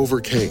if you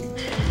overcame... 2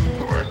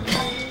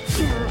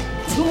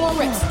 more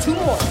reps, 2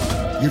 more.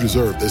 You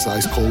deserve this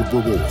ice-cold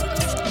reward.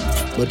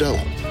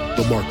 Modelo,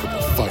 the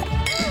Markable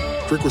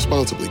Fighter. Drink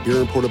responsibly.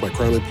 Beer imported by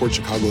Crown Imports,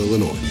 Chicago,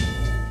 Illinois.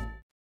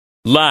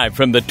 Live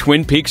from the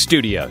Twin Peaks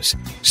studios,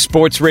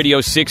 Sports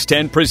Radio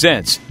 610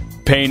 presents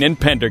Payne and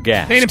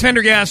Pendergast. Payne and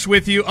Pendergast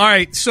with you. All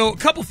right, so a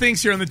couple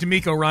things here on the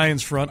DeMeco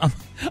Ryans front. I'm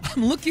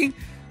looking.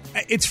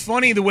 It's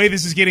funny the way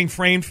this is getting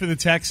framed for the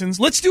Texans.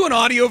 Let's do an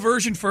audio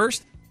version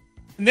first,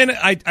 and then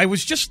I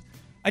just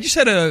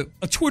had a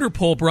Twitter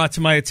poll brought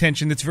to my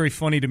attention that's very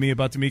funny to me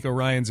about DeMeco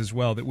Ryans as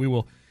well that we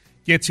will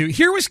get to.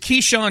 Here was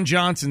Keyshawn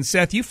Johnson.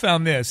 Seth, you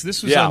found this.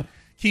 This was on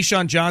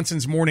Keyshawn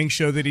Johnson's morning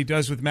show that he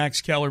does with Max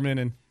Kellerman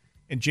and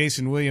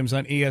Jason Williams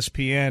on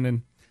ESPN,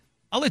 and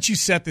I'll let you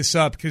set this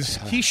up because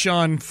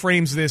Keyshawn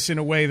frames this in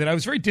a way that I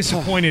was very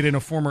disappointed in a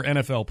former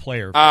NFL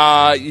player.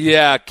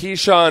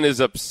 Keyshawn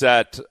is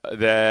upset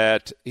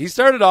that he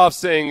started off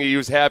saying he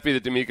was happy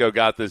that DeMeco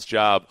got this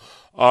job.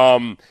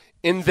 And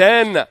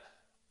then,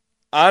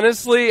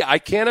 honestly, I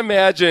can't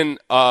imagine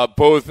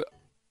both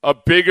a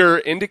bigger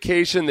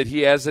indication that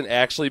he hasn't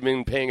actually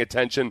been paying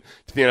attention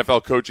to the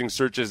NFL coaching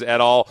searches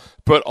at all,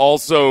 but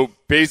also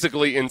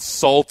basically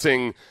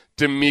insulting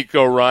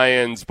DeMeco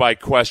Ryans by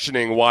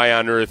questioning why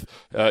on earth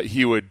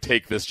he would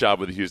take this job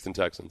with the Houston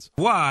Texans.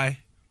 Why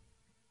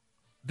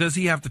does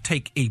he have to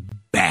take a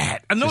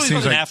bat? I know he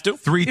doesn't like have to.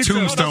 3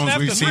 tombstones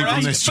we've seen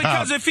from this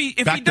job. Because if he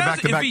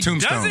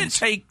doesn't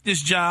take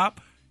this job,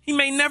 he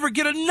may never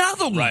get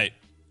another one. Right.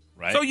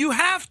 So you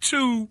have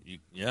to.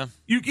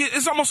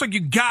 It's almost like you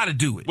got to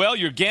do it. Well,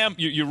 you're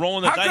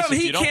rolling the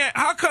dice.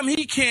 How come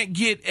he can't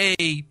get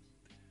a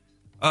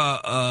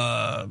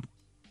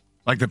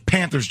like the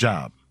Panthers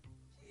job?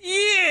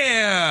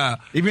 Yeah,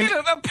 even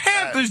get a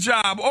Panthers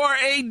job or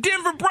a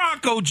Denver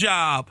Bronco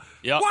job.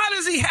 Yep. Why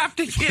does he have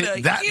to get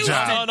a that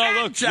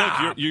Houston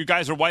job? Look, you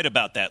guys are white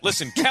about that.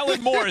 Listen,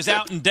 Kellen Moore is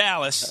out in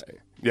Dallas.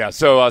 Yeah,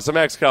 so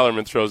Max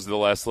Kellerman throws the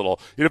last little.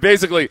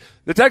 Basically,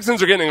 the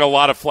Texans are getting a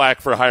lot of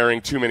flack for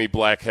hiring too many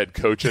black head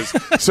coaches.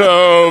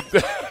 so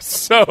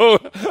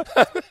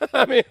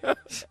I mean,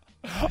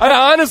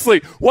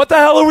 honestly, what the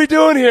hell are we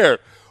doing here?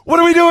 What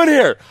are we doing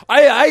here?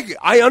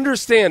 I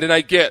understand and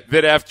I get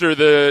that after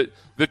the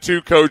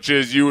 2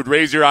 coaches, you would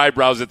raise your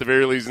eyebrows at the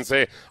very least and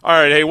say, all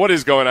right, hey, what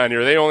is going on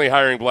here? Are they only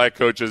hiring black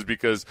coaches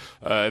because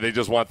they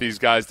just want these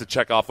guys to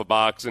check off a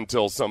box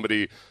until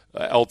somebody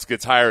else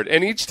gets hired?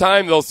 And each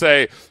time they'll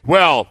say,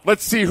 well,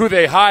 let's see who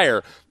they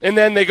hire. And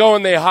then they go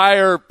and they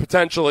hire,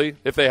 potentially,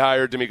 if they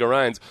hire DeMeco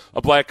Ryans,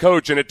 a black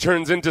coach, and it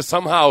turns into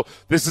somehow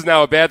this is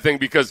now a bad thing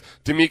because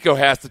DeMeco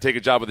has to take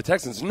a job with the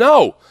Texans.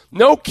 No,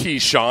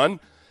 Keyshawn.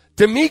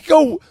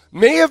 DeMeco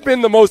may have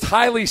been the most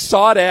highly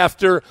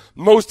sought-after,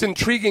 most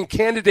intriguing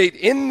candidate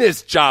in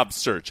this job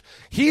search.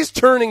 He's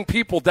turning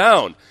people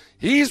down.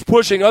 He's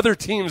pushing other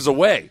teams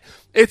away.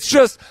 It's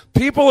just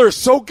people are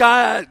so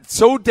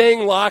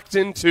dang locked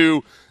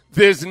into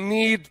this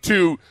need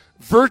to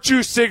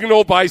virtue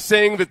signal by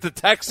saying that the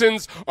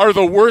Texans are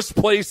the worst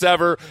place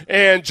ever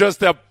and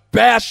just a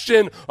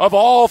bastion of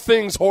all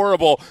things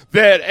horrible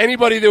that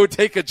anybody that would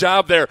take a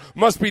job there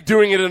must be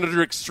doing it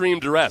under extreme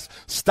duress.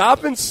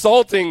 Stop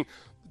insulting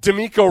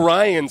DeMeco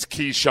Ryans,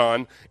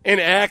 Keyshawn, and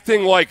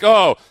acting like,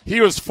 oh, he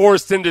was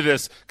forced into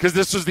this because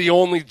this was the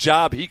only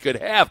job he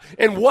could have.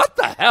 And what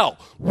the hell?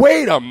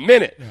 Wait a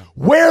minute.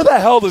 Where the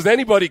hell does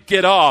anybody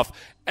get off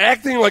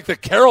acting like the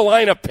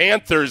Carolina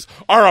Panthers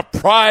are a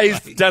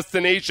prized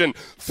destination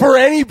for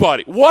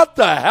anybody? What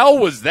the hell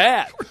was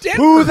that?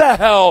 Who the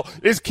hell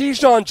is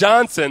Keyshawn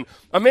Johnson?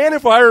 A man,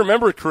 if I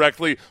remember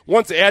correctly,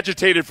 once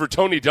agitated for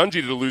Tony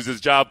Dungy to lose his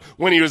job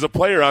when he was a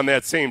player on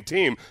that same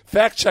team.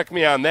 Fact check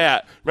me on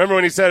that. Remember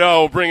when he said,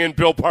 oh, bring in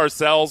Bill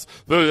Parcells,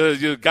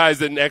 the guys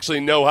that actually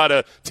know how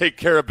to take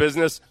care of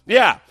business?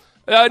 Yeah.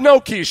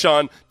 No,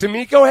 Keyshawn.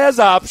 DeMeco has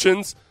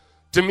options.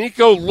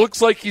 DeMeco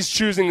looks like he's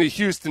choosing the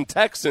Houston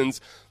Texans.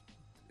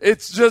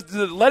 It's just,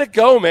 let it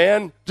go,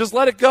 man. Just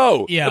let it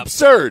go. Yeah.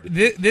 Absurd.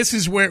 This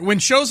is where, when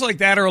shows like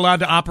that are allowed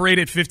to operate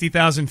at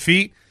 50,000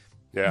 feet,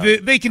 Yeah.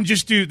 They can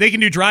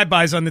do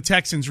drive-bys on the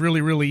Texans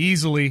really, really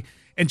easily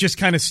and just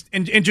kind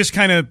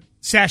of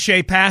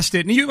sashay past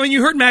it. And when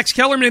you heard Max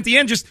Kellerman at the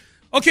end, just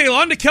okay,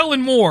 on to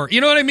Kellen Moore.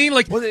 You know what I mean?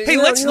 Like, hey,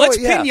 let's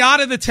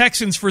pinata the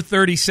Texans for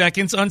 30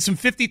 seconds on some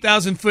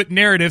 50,000-foot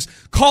narratives.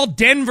 Call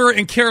Denver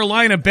and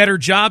Carolina better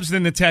jobs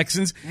than the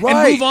Texans,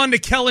 and move on to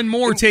Kellen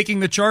Moore taking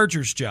the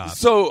Chargers job.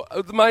 So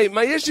my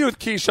issue with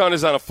Keyshawn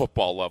is on a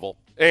football level.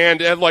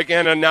 And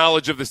a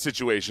knowledge of the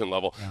situation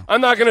level. Yeah.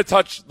 I'm not going to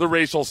touch the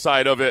racial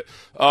side of it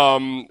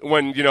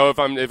when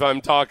if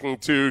I'm talking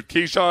to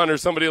Keyshawn or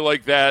somebody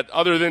like that,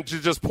 other than to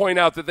just point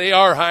out that they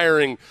are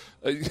hiring.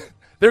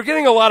 They're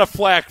getting a lot of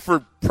flack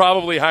for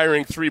probably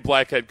hiring 3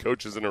 black head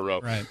coaches in a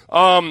row. Right.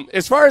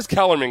 As far as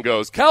Kellerman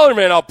goes,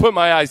 Kellerman, I'll put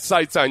my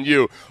sights on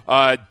you,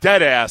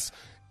 dead ass,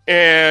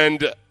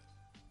 and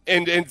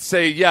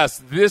say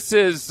yes. This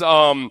is.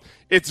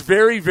 It's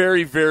very,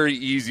 very, very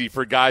easy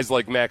for guys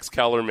like Max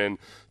Kellerman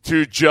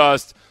to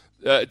just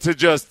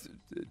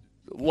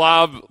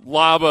lob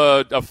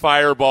a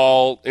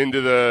fireball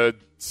into the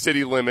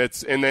city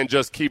limits and then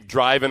just keep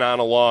driving on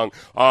along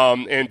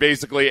and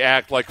basically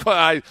act like,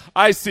 well,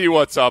 I see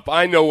what's up.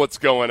 I know what's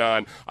going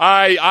on.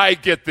 I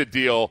get the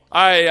deal.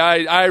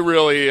 I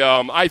really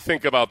I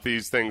think about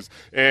these things,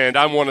 and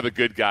I'm one of the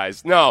good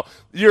guys. No,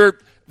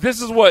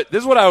 this is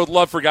what I would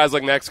love for guys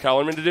like Max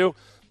Kellerman to do.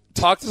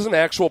 Talk to some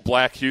actual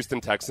black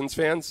Houston Texans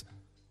fans,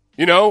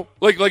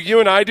 like you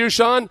and I do,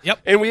 Sean. Yep.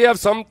 And we have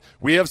some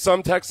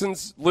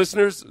Texans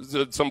listeners,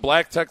 some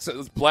black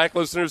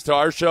listeners to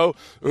our show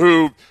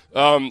who,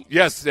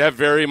 have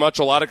very much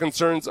a lot of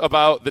concerns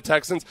about the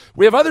Texans.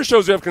 We have other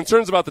shows who have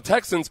concerns about the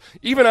Texans,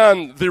 even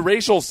on the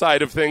racial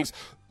side of things,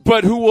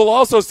 but who will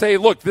also say,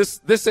 look, this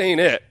ain't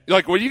it.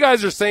 Like, what you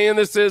guys are saying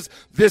this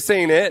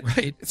ain't it.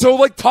 Right.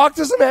 So, talk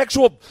to some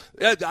actual,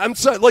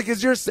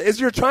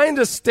 as you're trying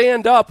to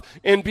stand up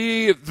and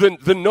be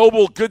the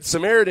noble good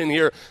Samaritan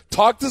here,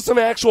 talk to some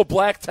actual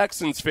black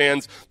Texans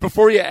fans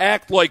before you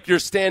act like you're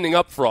standing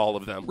up for all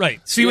of them.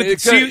 Right. See what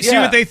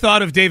they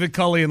thought of David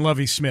Culley and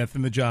Lovie Smith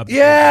in the job.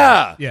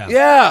 Yeah.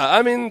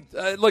 I mean,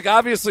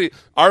 obviously,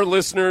 our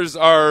listeners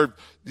are,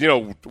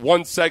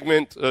 one small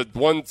segment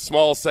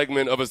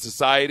of a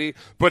society.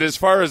 But as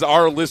far as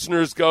our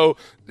listeners go,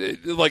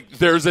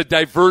 there's a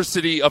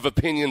diversity of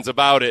opinions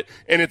about it,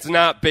 and it's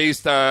not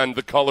based on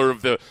the color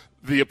of the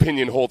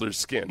opinion holder's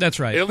skin. That's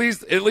right. At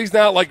least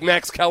not like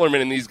Max Kellerman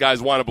and these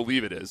guys want to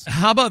believe it is.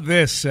 How about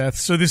this, Seth?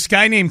 So this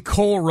guy named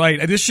Cole Wright,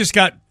 this just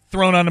got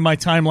thrown onto my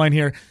timeline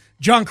here.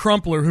 John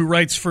Crumpler, who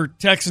writes for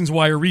Texans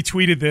Wire,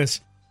 retweeted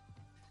this.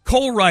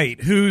 Cole Wright,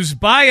 whose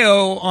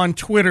bio on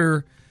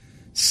Twitter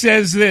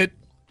says that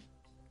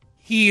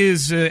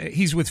he's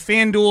with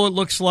FanDuel, it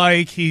looks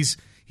like. He's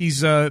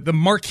the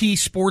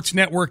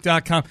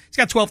MarqueeSportsNetwork.com. He's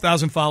got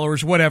 12,000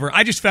 followers, whatever.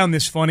 I just found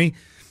this funny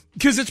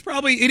because he's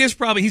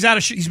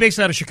based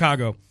out of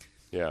Chicago.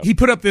 Yeah. He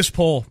put up this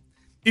poll.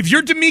 If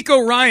you're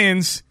DeMeco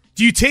Ryans,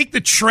 do you take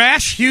the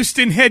trash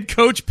Houston head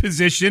coach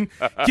position,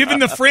 given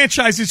the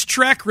franchise's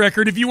track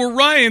record? If you were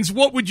Ryans,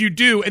 what would you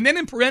do? And then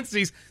in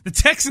parentheses, the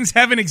Texans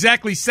haven't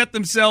exactly set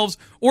themselves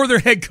or their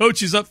head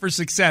coaches up for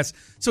success.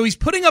 So he's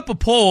putting up a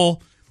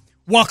poll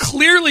while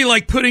clearly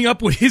putting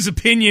up what his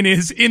opinion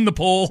is in the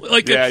poll. Do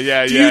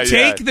you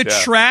take the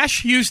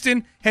trash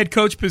Houston head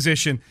coach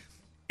position?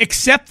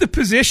 Accept the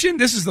position?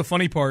 This is the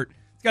funny part.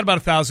 It's got about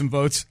 1,000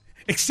 votes.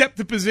 Accept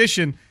the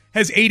position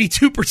has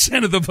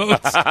 82% of the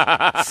votes.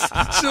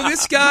 So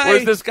this guy...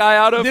 Where's this guy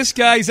out of? This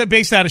guy is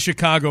based out of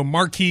Chicago,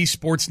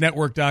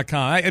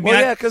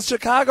 MarqueeSportsNetwork.com. Because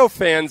Chicago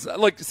fans...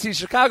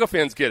 Chicago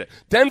fans get it.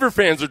 Denver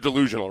fans are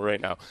delusional right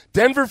now.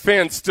 Denver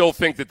fans still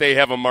think that they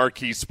have a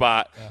marquee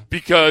spot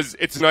because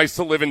it's nice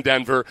to live in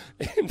Denver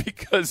and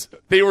because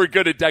they were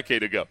good a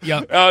decade ago.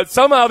 Yeah.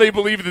 Somehow they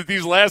believe that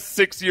these last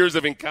 6 years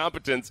of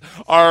incompetence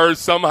are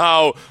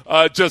somehow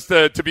just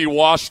to be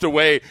washed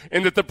away,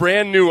 and that the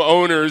brand new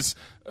owners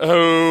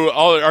who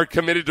are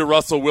committed to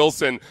Russell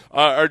Wilson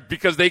are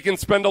because they can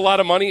spend a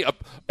lot of money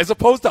as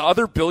opposed to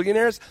other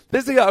billionaires.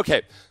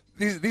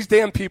 These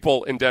damn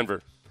people in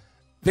Denver,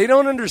 they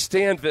don't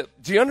understand that.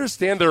 Do you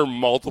understand there are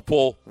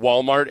multiple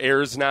Walmart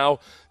heirs now?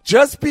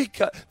 Just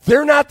because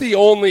they're not the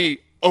only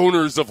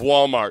owners of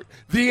Walmart.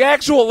 The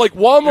actual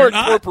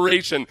Walmart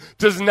Corporation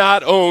does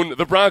not own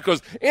the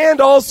Broncos.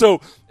 And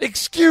also,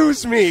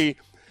 excuse me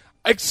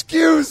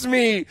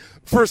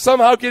for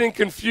somehow getting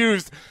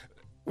confused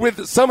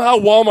with somehow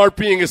Walmart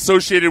being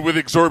associated with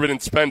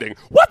exorbitant spending.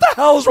 What the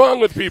hell is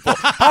wrong with people?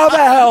 How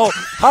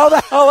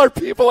the hell are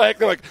people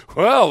acting like, the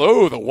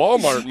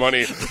Walmart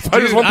money?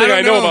 There's one thing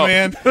I know about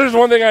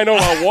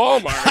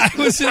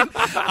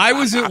Walmart. I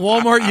was at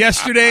Walmart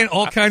yesterday and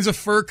all kinds of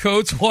fur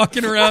coats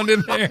walking around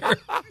in there.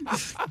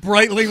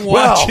 Breitling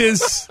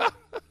watches.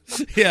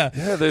 Yeah.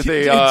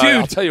 Dude.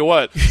 I'll tell you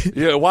what.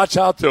 Yeah, watch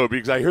out though,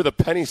 because I hear the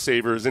penny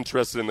saver is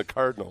interested in the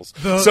Cardinals.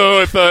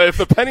 So if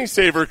the penny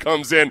saver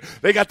comes in,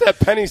 they got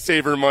that penny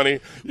saver money.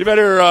 You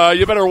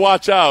better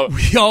watch out.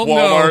 We all Walmart.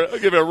 know. I'll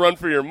give it a run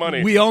for your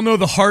money. We all know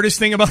the hardest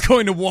thing about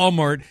going to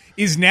Walmart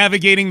is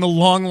navigating the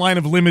long line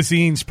of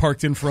limousines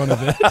parked in front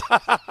of it.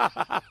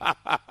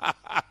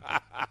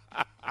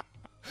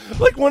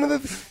 Like one of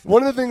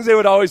the things they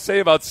would always say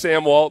about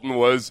Sam Walton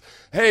was,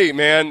 "Hey,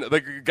 man,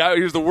 like guy,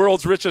 he was the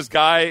world's richest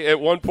guy at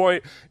one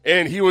point,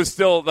 and he was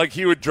still like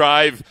he would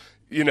drive."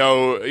 He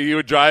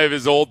would drive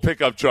his old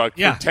pickup truck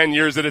for 10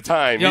 years at a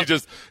time. Yep. He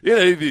just, he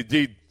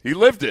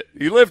lived it.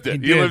 He lived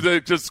it. He lived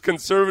it just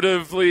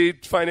conservatively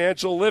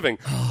financial living.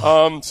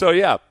 So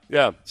yeah.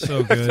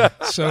 So good.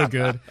 So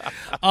good.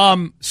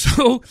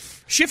 So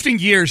shifting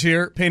gears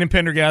here, Payne and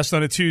Pendergast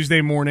on a Tuesday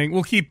morning.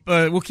 We'll keep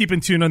in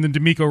tune on the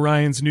D'Amico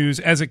Ryans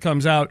news as it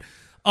comes out.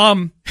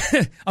 I'm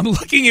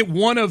looking at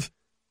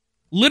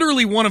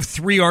literally one of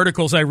 3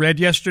 articles I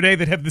read yesterday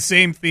that have the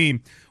same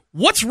theme.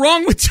 What's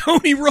wrong with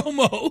Tony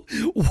Romo?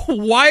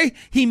 Why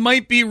he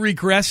might be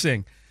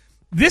regressing?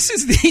 This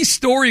is the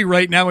story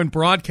right now in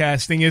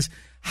broadcasting is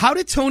how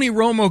did Tony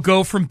Romo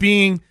go from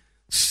being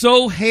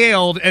so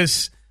hailed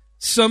as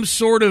some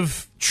sort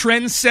of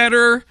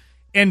trendsetter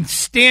and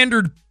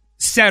standard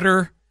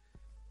setter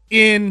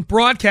in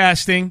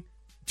broadcasting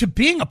to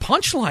being a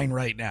punchline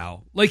right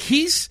now? Like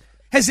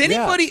has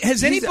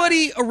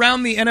anybody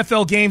around the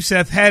NFL game,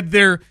 Seth, had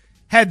their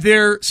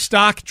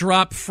stock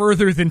drop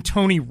further than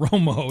Tony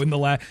Romo in the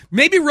last?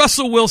 Maybe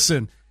Russell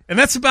Wilson. And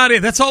that's about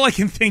it. That's all I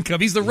can think of.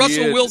 He's the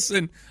Russell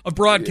Wilson of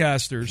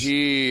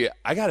broadcasters.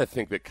 I got to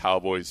think that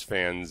Cowboys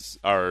fans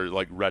are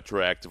like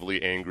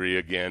retroactively angry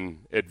again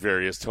at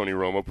various Tony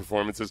Romo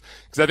performances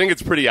because I think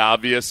it's pretty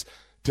obvious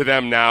to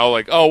them now.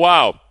 Like, oh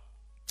wow,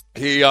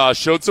 he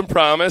showed some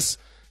promise,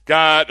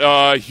 got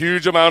a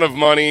huge amount of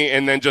money,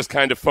 and then just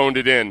kind of phoned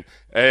it in.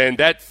 And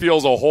that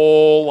feels a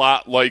whole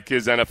lot like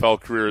his NFL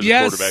career as a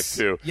quarterback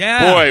too.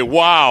 Yeah. Boy,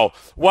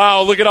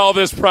 wow, look at all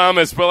this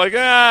promise, but like,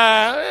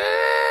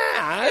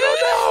 I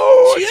don't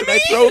know. Should I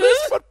throw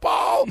this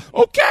football?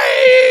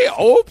 Okay.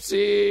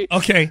 Oopsie.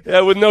 Okay.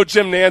 Yeah, with no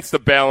Jim Nantz to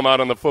bail him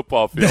out on the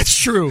football field. That's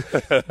true.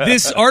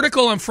 This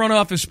article on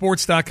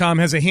frontofficesports.com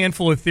has a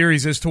handful of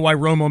theories as to why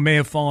Romo may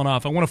have fallen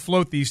off. I want to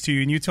float these to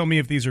you, and you tell me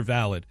if these are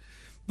valid.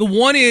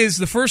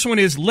 The first one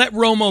is let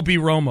Romo be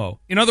Romo.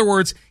 In other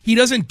words, he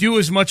doesn't do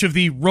as much of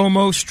the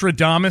Romo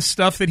Stradamus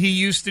stuff that he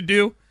used to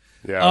do.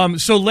 Yeah.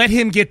 So let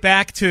him get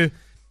back to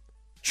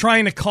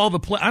trying to call the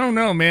play. I don't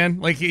know, man.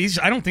 Like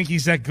I don't think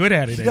he's that good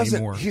at it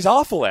anymore. He's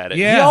awful at it.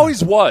 Yeah. He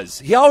always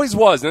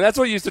was, and that's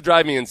what used to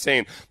drive me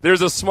insane.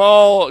 There's a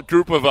small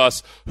group of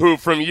us who,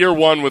 from year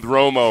one with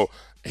Romo,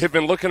 have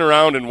been looking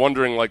around and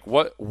wondering, like,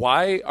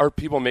 why are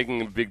people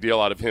making a big deal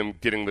out of him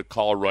getting the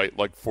call right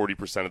like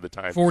 40% of the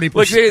time? 40%.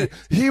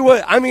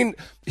 Like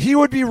he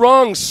would be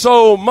wrong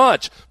so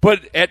much,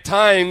 but at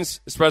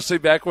times, especially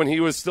back when he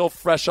was still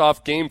fresh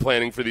off game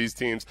planning for these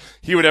teams,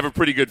 he would have a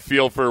pretty good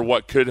feel for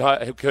what could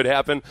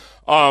happen.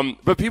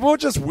 But people would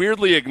just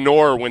weirdly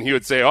ignore when he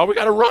would say, "Oh, we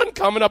got a run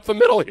coming up the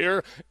middle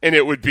here," and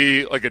it would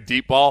be like a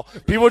deep ball.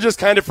 People would just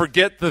kind of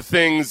forget the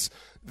things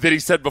that he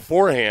said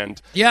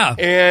beforehand. Yeah.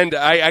 And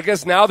I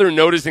guess now they're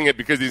noticing it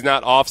because he's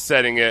not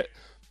offsetting it.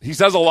 He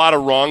says a lot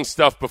of wrong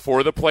stuff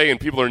before the play, and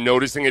people are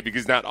noticing it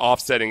because he's not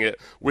offsetting it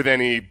with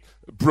any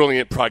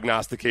brilliant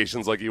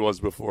prognostications like he was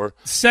before.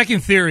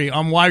 Second theory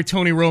on why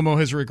Tony Romo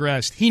has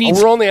regressed.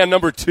 We're only on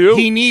number 2?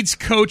 He needs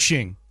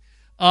coaching.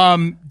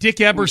 Dick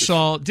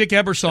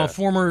Ebersol,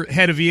 former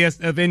head of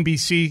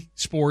NBC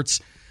Sports,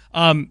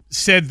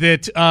 said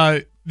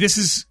that this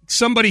is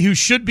somebody who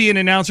should be an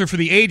announcer for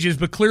the ages,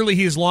 but clearly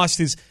he has lost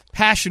his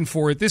passion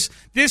for it.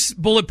 This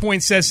bullet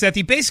point says, Seth,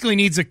 he basically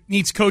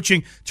needs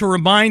coaching to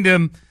remind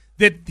him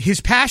that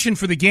his passion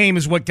for the game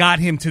is what got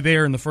him to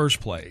there in the first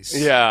place.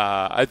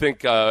 Yeah, I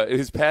think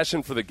his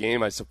passion for the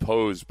game, I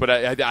suppose, but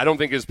I don't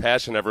think his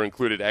passion ever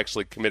included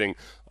actually committing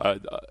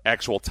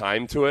actual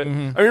time to it.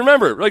 Mm-hmm. I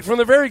remember, like from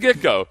the very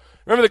get-go,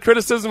 remember the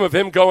criticism of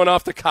him going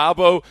off to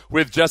Cabo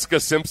with Jessica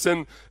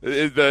Simpson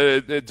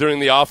during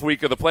the off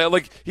week of the play?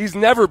 Like, he's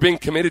never been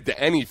committed to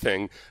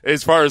anything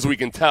as far as we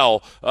can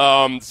tell.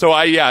 So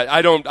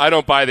I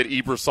don't buy that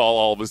Ebersol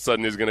all of a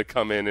sudden is going to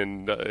come in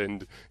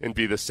and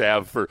be the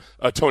salve for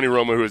Tony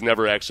Romo, who was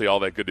never actually all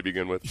that good to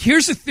begin with.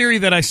 Here's a theory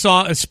that I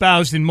saw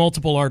espoused in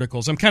multiple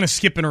articles. I'm kind of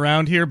skipping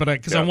around here, but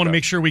because I want to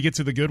make sure we get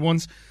to the good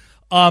ones.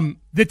 That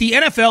the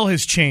NFL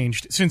has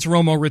changed since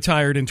Romo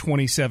retired in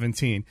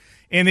 2017.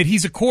 And that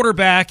he's a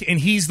quarterback, and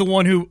he's the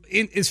one who,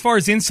 as far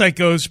as insight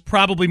goes,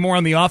 probably more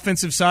on the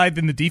offensive side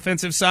than the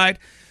defensive side.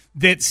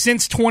 That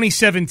since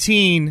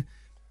 2017,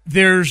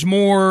 there's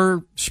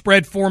more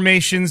spread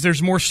formations,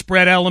 there's more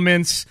spread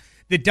elements.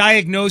 That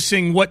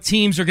diagnosing what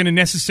teams are going to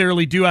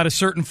necessarily do out of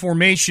certain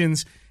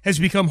formations has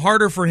become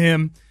harder for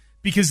him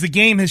because the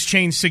game has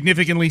changed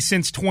significantly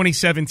since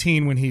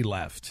 2017 when he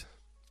left.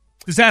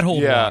 Does that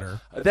hold water?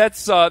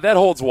 That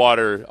holds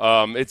water.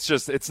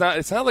 It's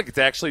not like it's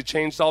actually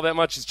changed all that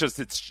much. It's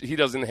just he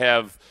doesn't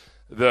have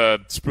the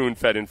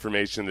spoon-fed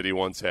information that he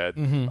once had,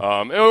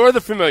 or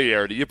the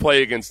familiarity. You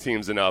play against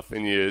teams enough,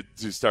 and you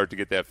start to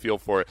get that feel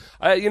for it.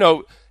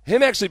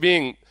 Him actually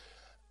being.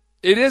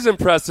 It is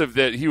impressive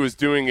that he was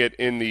doing it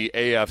in the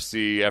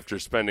AFC after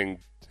spending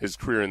his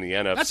career in the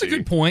NFC. That's a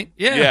good point.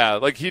 Yeah. Yeah,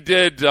 like he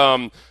did.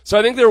 So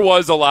I think there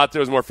was a lot that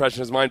was more fresh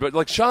in his mind. But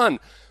like Sean,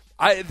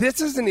 This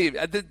isn't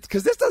even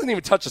because this doesn't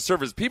even touch the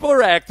surface. People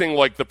are acting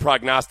like the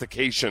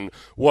prognostication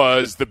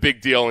was the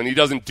big deal, and he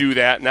doesn't do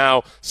that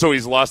now, so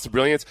he's lost the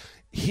brilliance.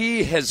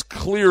 He has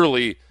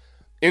clearly,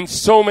 in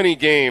so many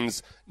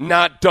games,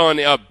 not done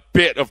a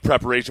bit of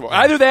preparation.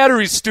 Either that or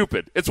he's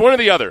stupid. It's one or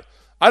the other.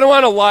 I don't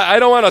want to lie. I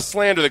don't want to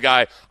slander the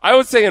guy. I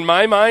would say in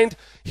my mind,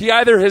 he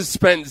either has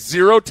spent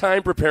zero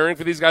time preparing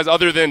for these guys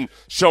other than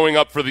showing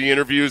up for the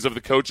interviews of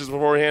the coaches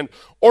beforehand,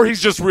 or he's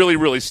just really,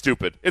 really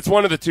stupid. It's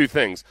one of the two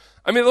things.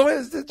 I mean,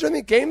 during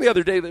the game the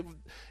other day,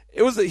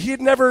 he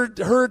had never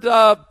heard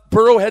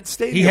Burrowhead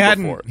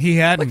Stadium before. He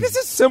hadn't. Like, this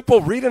is simple.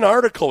 Read an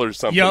article or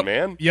something,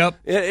 man. Yep.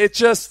 It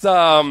just,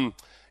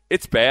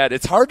 it's bad.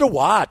 It's hard to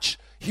watch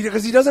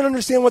because he doesn't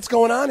understand what's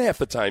going on half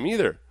the time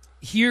either.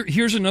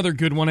 Here's another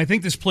good one. I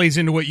think this plays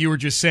into what you were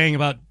just saying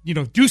about,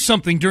 do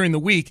something during the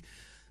week.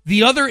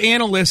 The other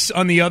analysts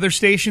on the other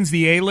stations,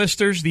 the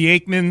A-listers, the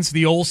Aikmans,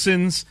 the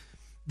Olsons,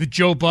 the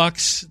Joe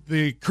Bucks,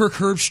 the Kirk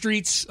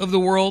Herbstreits of the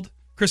world,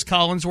 Chris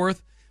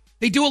Collinsworth,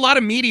 they do a lot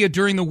of media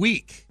during the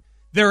week.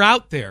 They're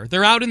out there.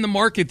 They're out in the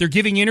market. They're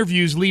giving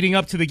interviews leading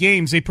up to the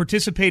games. They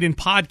participate in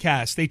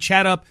podcasts. They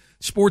chat up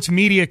sports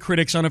media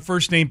critics on a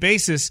first-name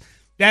basis.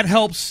 That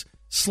helps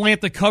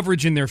slant the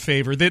coverage in their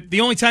favor.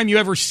 The only time you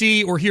ever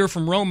see or hear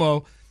from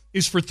Romo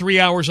is for 3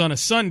 hours on a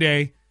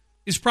Sunday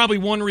is probably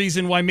one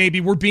reason why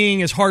maybe we're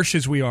being as harsh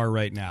as we are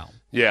right now.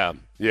 Yeah.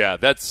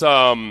 That's Is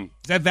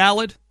that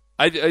valid?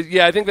 I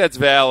think that's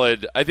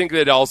valid. I think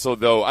that also,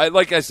 though,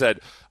 like I said,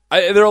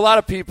 there are a lot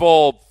of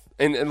people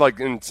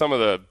in some of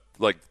the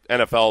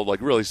NFL,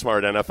 really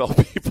smart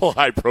NFL people,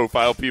 high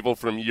profile people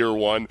from year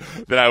one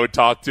that I would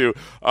talk to,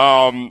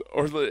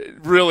 or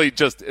really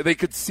just they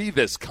could see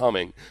this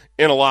coming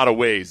in a lot of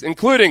ways,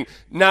 including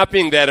not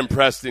being that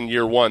impressed in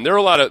year one. There are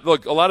a lot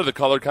of the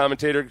color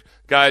commentator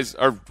guys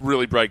are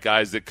really bright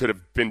guys that could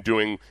have been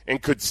doing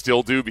and could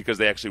still do because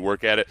they actually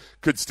work at it,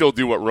 could still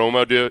do what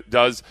Romo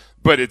does,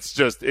 but it's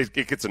just it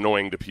gets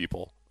annoying to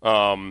people.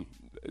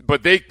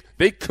 But they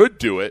could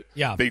do it.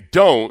 Yeah. They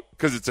don't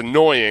because it's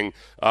annoying.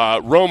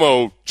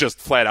 Romo just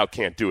flat out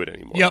can't do it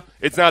anymore. Yep.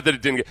 It's not that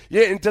it didn't get.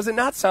 Yeah, and does it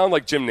not sound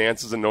like Jim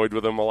Nance is annoyed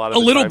with him a lot of the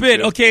little time, bit.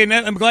 too? Okay, and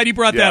I'm glad you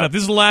brought that up.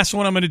 This is the last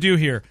one I'm going to do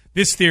here.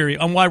 This theory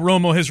on why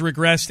Romo has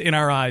regressed in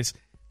our eyes.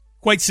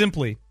 Quite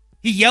simply,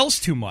 he yells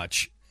too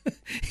much.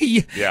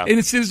 And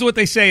this is what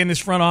they say in this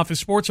front office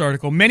sports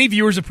article. Many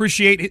viewers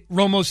appreciate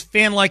Romo's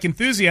fan-like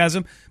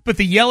enthusiasm, but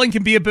the yelling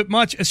can be a bit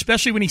much,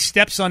 especially when he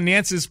steps on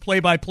Nance's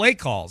play-by-play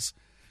calls.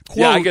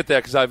 Quote, I get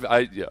that because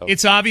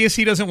it's obvious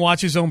he doesn't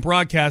watch his own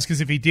broadcast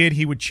because if he did,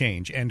 he would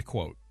change. End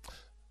quote.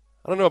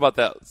 I don't know about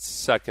that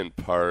second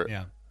part.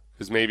 Yeah,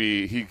 because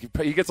maybe he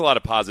gets a lot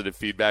of positive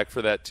feedback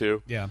for that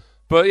too. Yeah,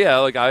 but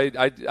yeah,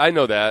 I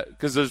know that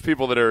because there's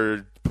people that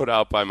are put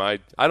out by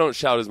I don't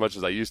shout as much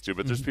as I used to,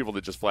 but there's people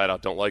that just flat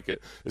out don't like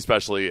it,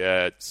 especially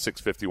at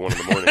 6:51 in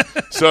the morning.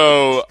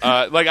 So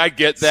I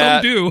get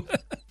that. Some do.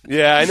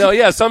 Yeah, I know.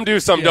 Yeah, some do,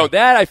 some don't.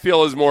 That I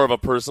feel is more of a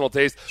personal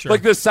taste. Sure.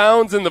 Like the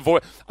sounds and the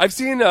voice. I've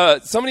seen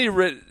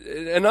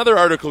another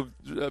article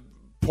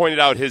pointed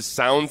out his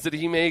sounds that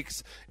he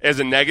makes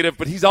as a negative,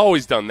 but he's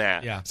always done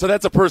that. Yeah. So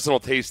that's a personal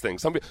taste thing.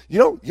 Some people, you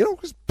know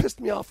who's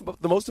pissed me off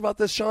the most about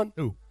this, Sean?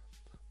 Who?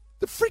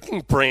 The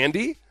freaking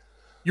Brandy.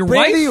 Your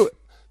Brandy, wife?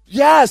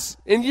 Yes.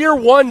 In year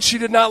one, she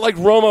did not like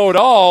Romo at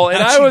all,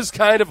 and I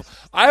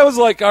was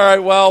like, all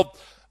right, well,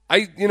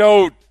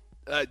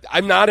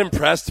 I'm not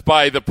impressed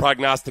by the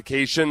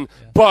prognostication,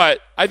 but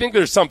I think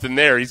there's something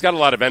there. He's got a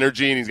lot of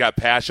energy and he's got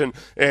passion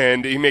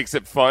and he makes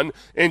it fun.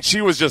 And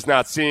she was just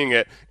not seeing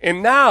it.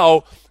 And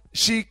now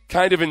she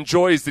kind of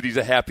enjoys that he's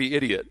a happy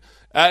idiot.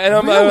 And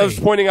I was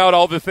pointing out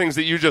all the things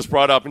that you just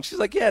brought up, and she's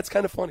like, yeah, it's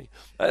kind of funny.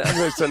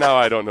 So now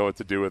I don't know what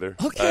to do with her.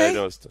 Okay.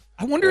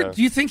 I wonder,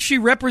 do you think she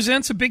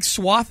represents a big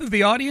swath of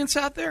the audience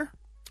out there?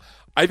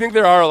 I think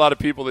there are a lot of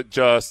people that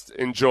just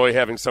enjoy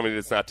having somebody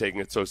that's not taking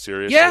it so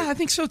seriously. Yeah, I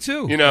think so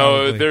too.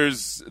 Probably. there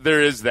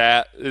is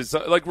that. It's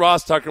like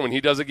Ross Tucker when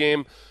he does a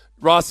game.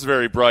 Ross is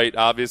very bright,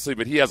 obviously,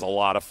 but he has a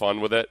lot of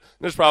fun with it.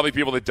 There's probably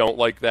people that don't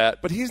like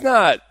that, but he's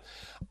not.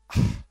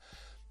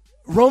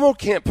 Romo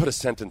can't put a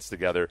sentence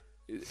together.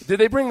 Did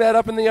they bring that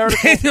up in the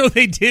article? No,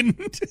 they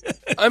didn't.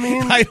 I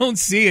mean, I don't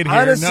see it here.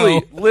 Honestly,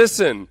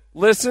 no.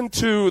 listen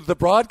to the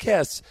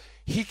broadcasts.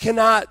 He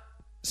cannot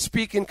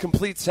speak in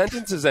complete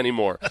sentences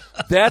anymore.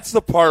 That's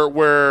the part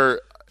where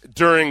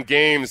during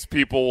games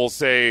people will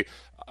say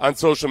on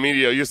social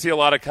media, you see a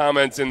lot of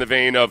comments in the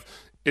vein of,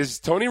 is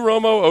Tony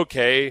Romo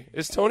okay?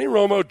 Is Tony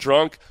Romo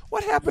drunk?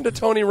 What happened to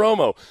Tony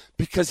Romo?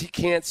 Because he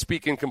can't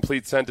speak in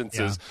complete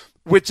sentences,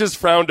 which is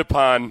frowned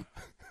upon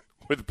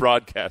with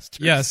broadcasters.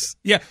 Yes.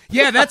 Yeah,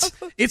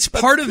 it's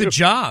part of the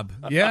job.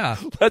 Yeah.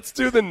 Let's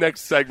do the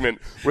next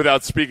segment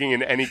without speaking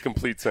in any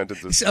complete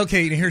sentences.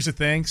 Okay, here's the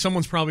thing.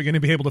 Someone's probably going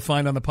to be able to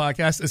find on the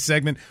podcast a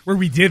segment where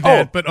we did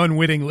that, but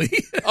unwittingly.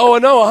 Oh,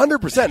 no,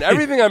 100%.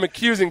 Everything I'm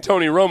accusing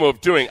Tony Romo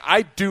of doing,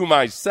 I do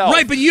myself.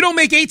 Right, but you don't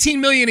make $18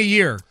 million a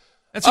year.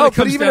 That's what it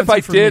comes but even down if I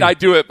to did, me.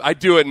 I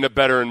do it in a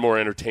better and more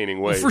entertaining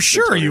way. Well, for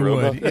sure you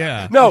Romo. would,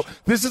 yeah. No,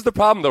 this is the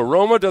problem, though.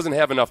 Romo doesn't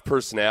have enough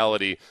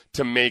personality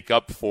to make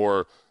up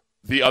for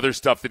the other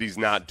stuff that he's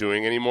not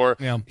doing anymore.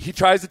 Yeah. He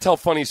tries to tell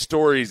funny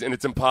stories, and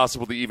it's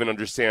impossible to even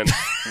understand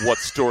what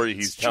story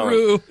he's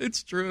telling.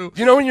 It's true.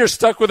 You know when you're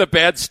stuck with a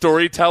bad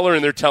storyteller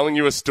and they're telling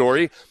you a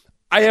story?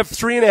 I have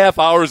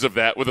 3.5 hours of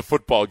that with a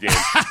football game.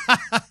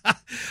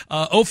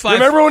 05.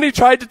 Remember when he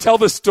tried to tell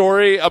the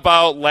story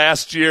about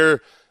last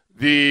year,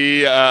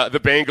 the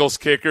Bengals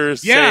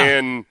kickers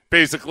saying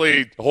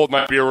basically, hold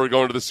my beer, we're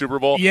going to the Super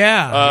Bowl?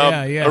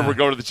 Yeah. Or we're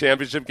going to the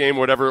championship game,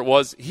 whatever it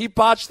was. He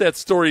botched that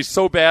story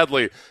so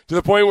badly to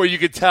the point where you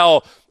could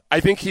tell,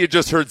 I think he had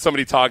just heard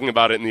somebody talking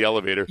about it in the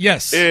elevator.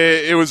 Yes.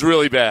 It was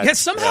really bad. Yeah,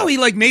 somehow he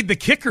made the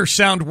kicker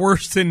sound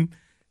worse than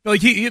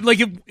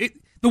the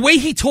way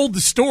he told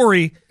the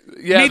story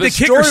made the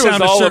kicker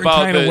sound a certain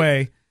kind of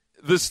way.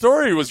 The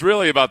story was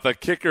really about the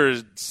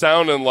kicker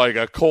sounding like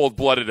a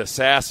cold-blooded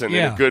assassin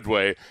in a good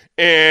way.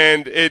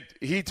 And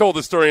he told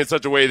the story in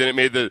such a way that it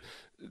made the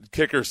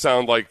kicker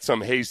sound like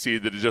some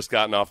hayseed that had just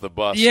gotten off the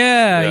bus.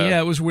 Yeah,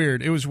 it was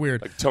weird.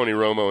 Like Tony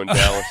Romo in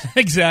Dallas.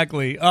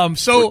 Exactly.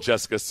 Where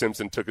Jessica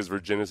Simpson took his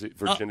virginity.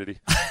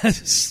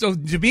 So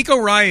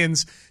DeMeco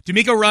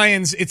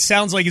Ryans, it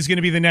sounds like is going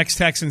to be the next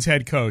Texans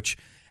head coach.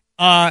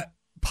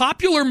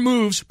 Popular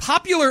moves,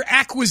 popular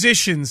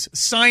acquisitions,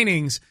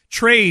 signings,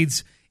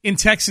 trades in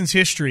Texans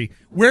history.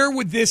 Where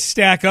would this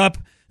stack up?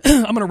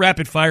 I'm going to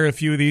rapid fire a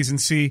few of these and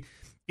see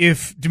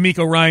if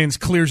DeMeco Ryans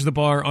clears the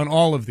bar on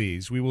all of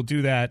these. We will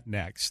do that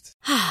next.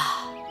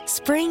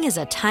 Spring is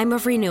a time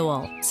of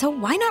renewal, so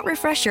why not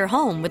refresh your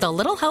home with a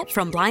little help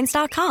from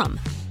Blinds.com?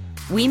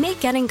 We make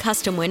getting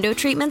custom window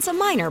treatments a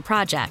minor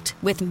project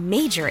with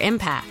major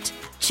impact.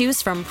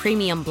 Choose from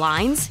premium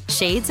blinds,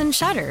 shades, and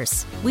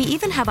shutters. We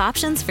even have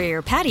options for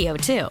your patio,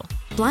 too.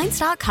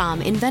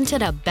 Blinds.com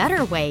invented a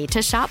better way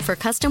to shop for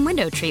custom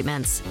window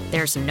treatments.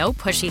 There's no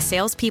pushy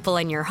salespeople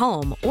in your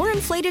home or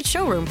inflated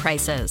showroom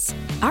prices.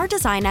 Our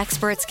design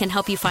experts can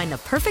help you find the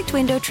perfect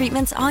window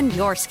treatments on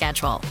your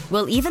schedule.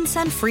 We'll even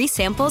send free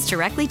samples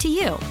directly to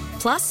you.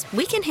 Plus,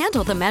 we can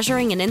handle the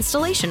measuring and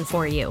installation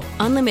for you.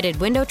 Unlimited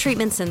window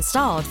treatments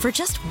installed for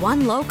just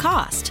one low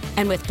cost.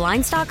 And with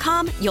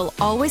Blinds.com, you'll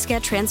always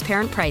get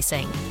transparent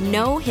pricing.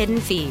 No hidden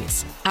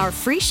fees. Our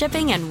free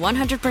shipping and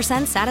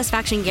 100%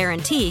 satisfaction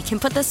guarantee can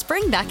put the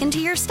spring back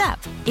into your step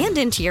and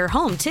into your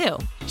home, too.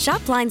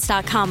 Shop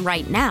Blinds.com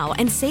right now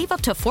and save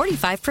up to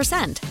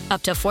 45%.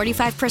 Up to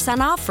 45%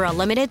 off for a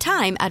limited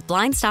time at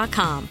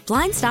Blinds.com.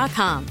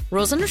 Blinds.com.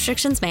 Rules and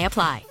restrictions may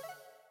apply.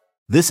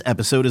 This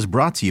episode is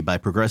brought to you by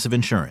Progressive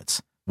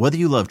Insurance. Whether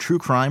you love true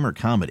crime or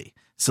comedy,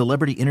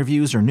 celebrity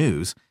interviews or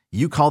news,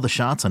 you call the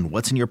shots on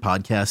what's in your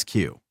podcast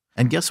queue.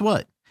 And guess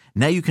what?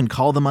 Now you can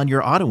call them on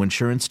your auto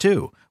insurance,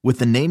 too, with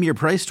the Name Your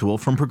Price tool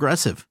from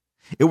Progressive.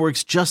 It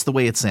works just the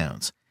way it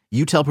sounds.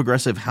 You tell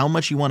Progressive how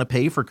much you want to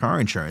pay for car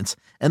insurance,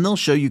 and they'll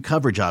show you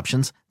coverage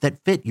options that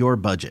fit your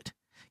budget.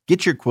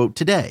 Get your quote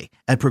today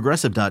at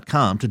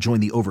Progressive.com to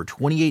join the over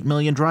 28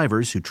 million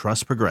drivers who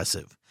trust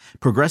Progressive.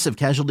 Progressive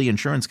Casualty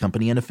Insurance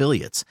Company and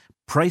Affiliates.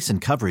 Price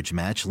and coverage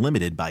match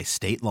limited by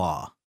state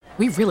law.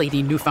 We really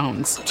need new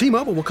phones.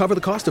 T-Mobile will cover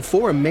the cost of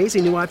 4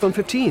 amazing new iPhone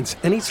 15s,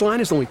 and each line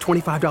is only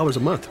 $25 a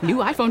month. New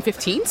iPhone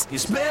 15s?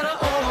 It's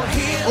better over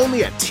here.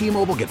 Only at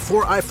T-Mobile, get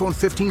 4 iPhone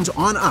 15s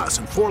on us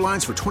and 4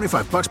 lines for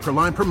 $25 per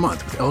line per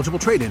month with eligible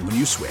trade-in when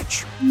you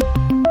switch.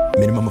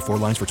 Minimum of 4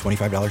 lines for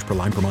 $25 per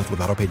line per month with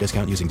autopay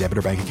discount using debit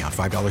or bank account.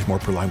 $5 more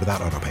per line without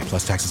autopay,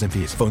 plus taxes and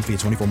fees. Phone fee at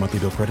 24 monthly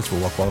bill credits for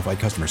well-qualified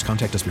customers.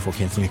 Contact us before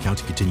canceling account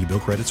to continue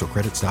bill credits or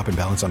credit stop and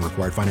balance on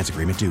required finance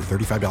agreement due.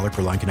 $35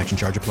 per line connection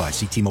charge applies.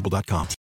 See T-Mobile.com.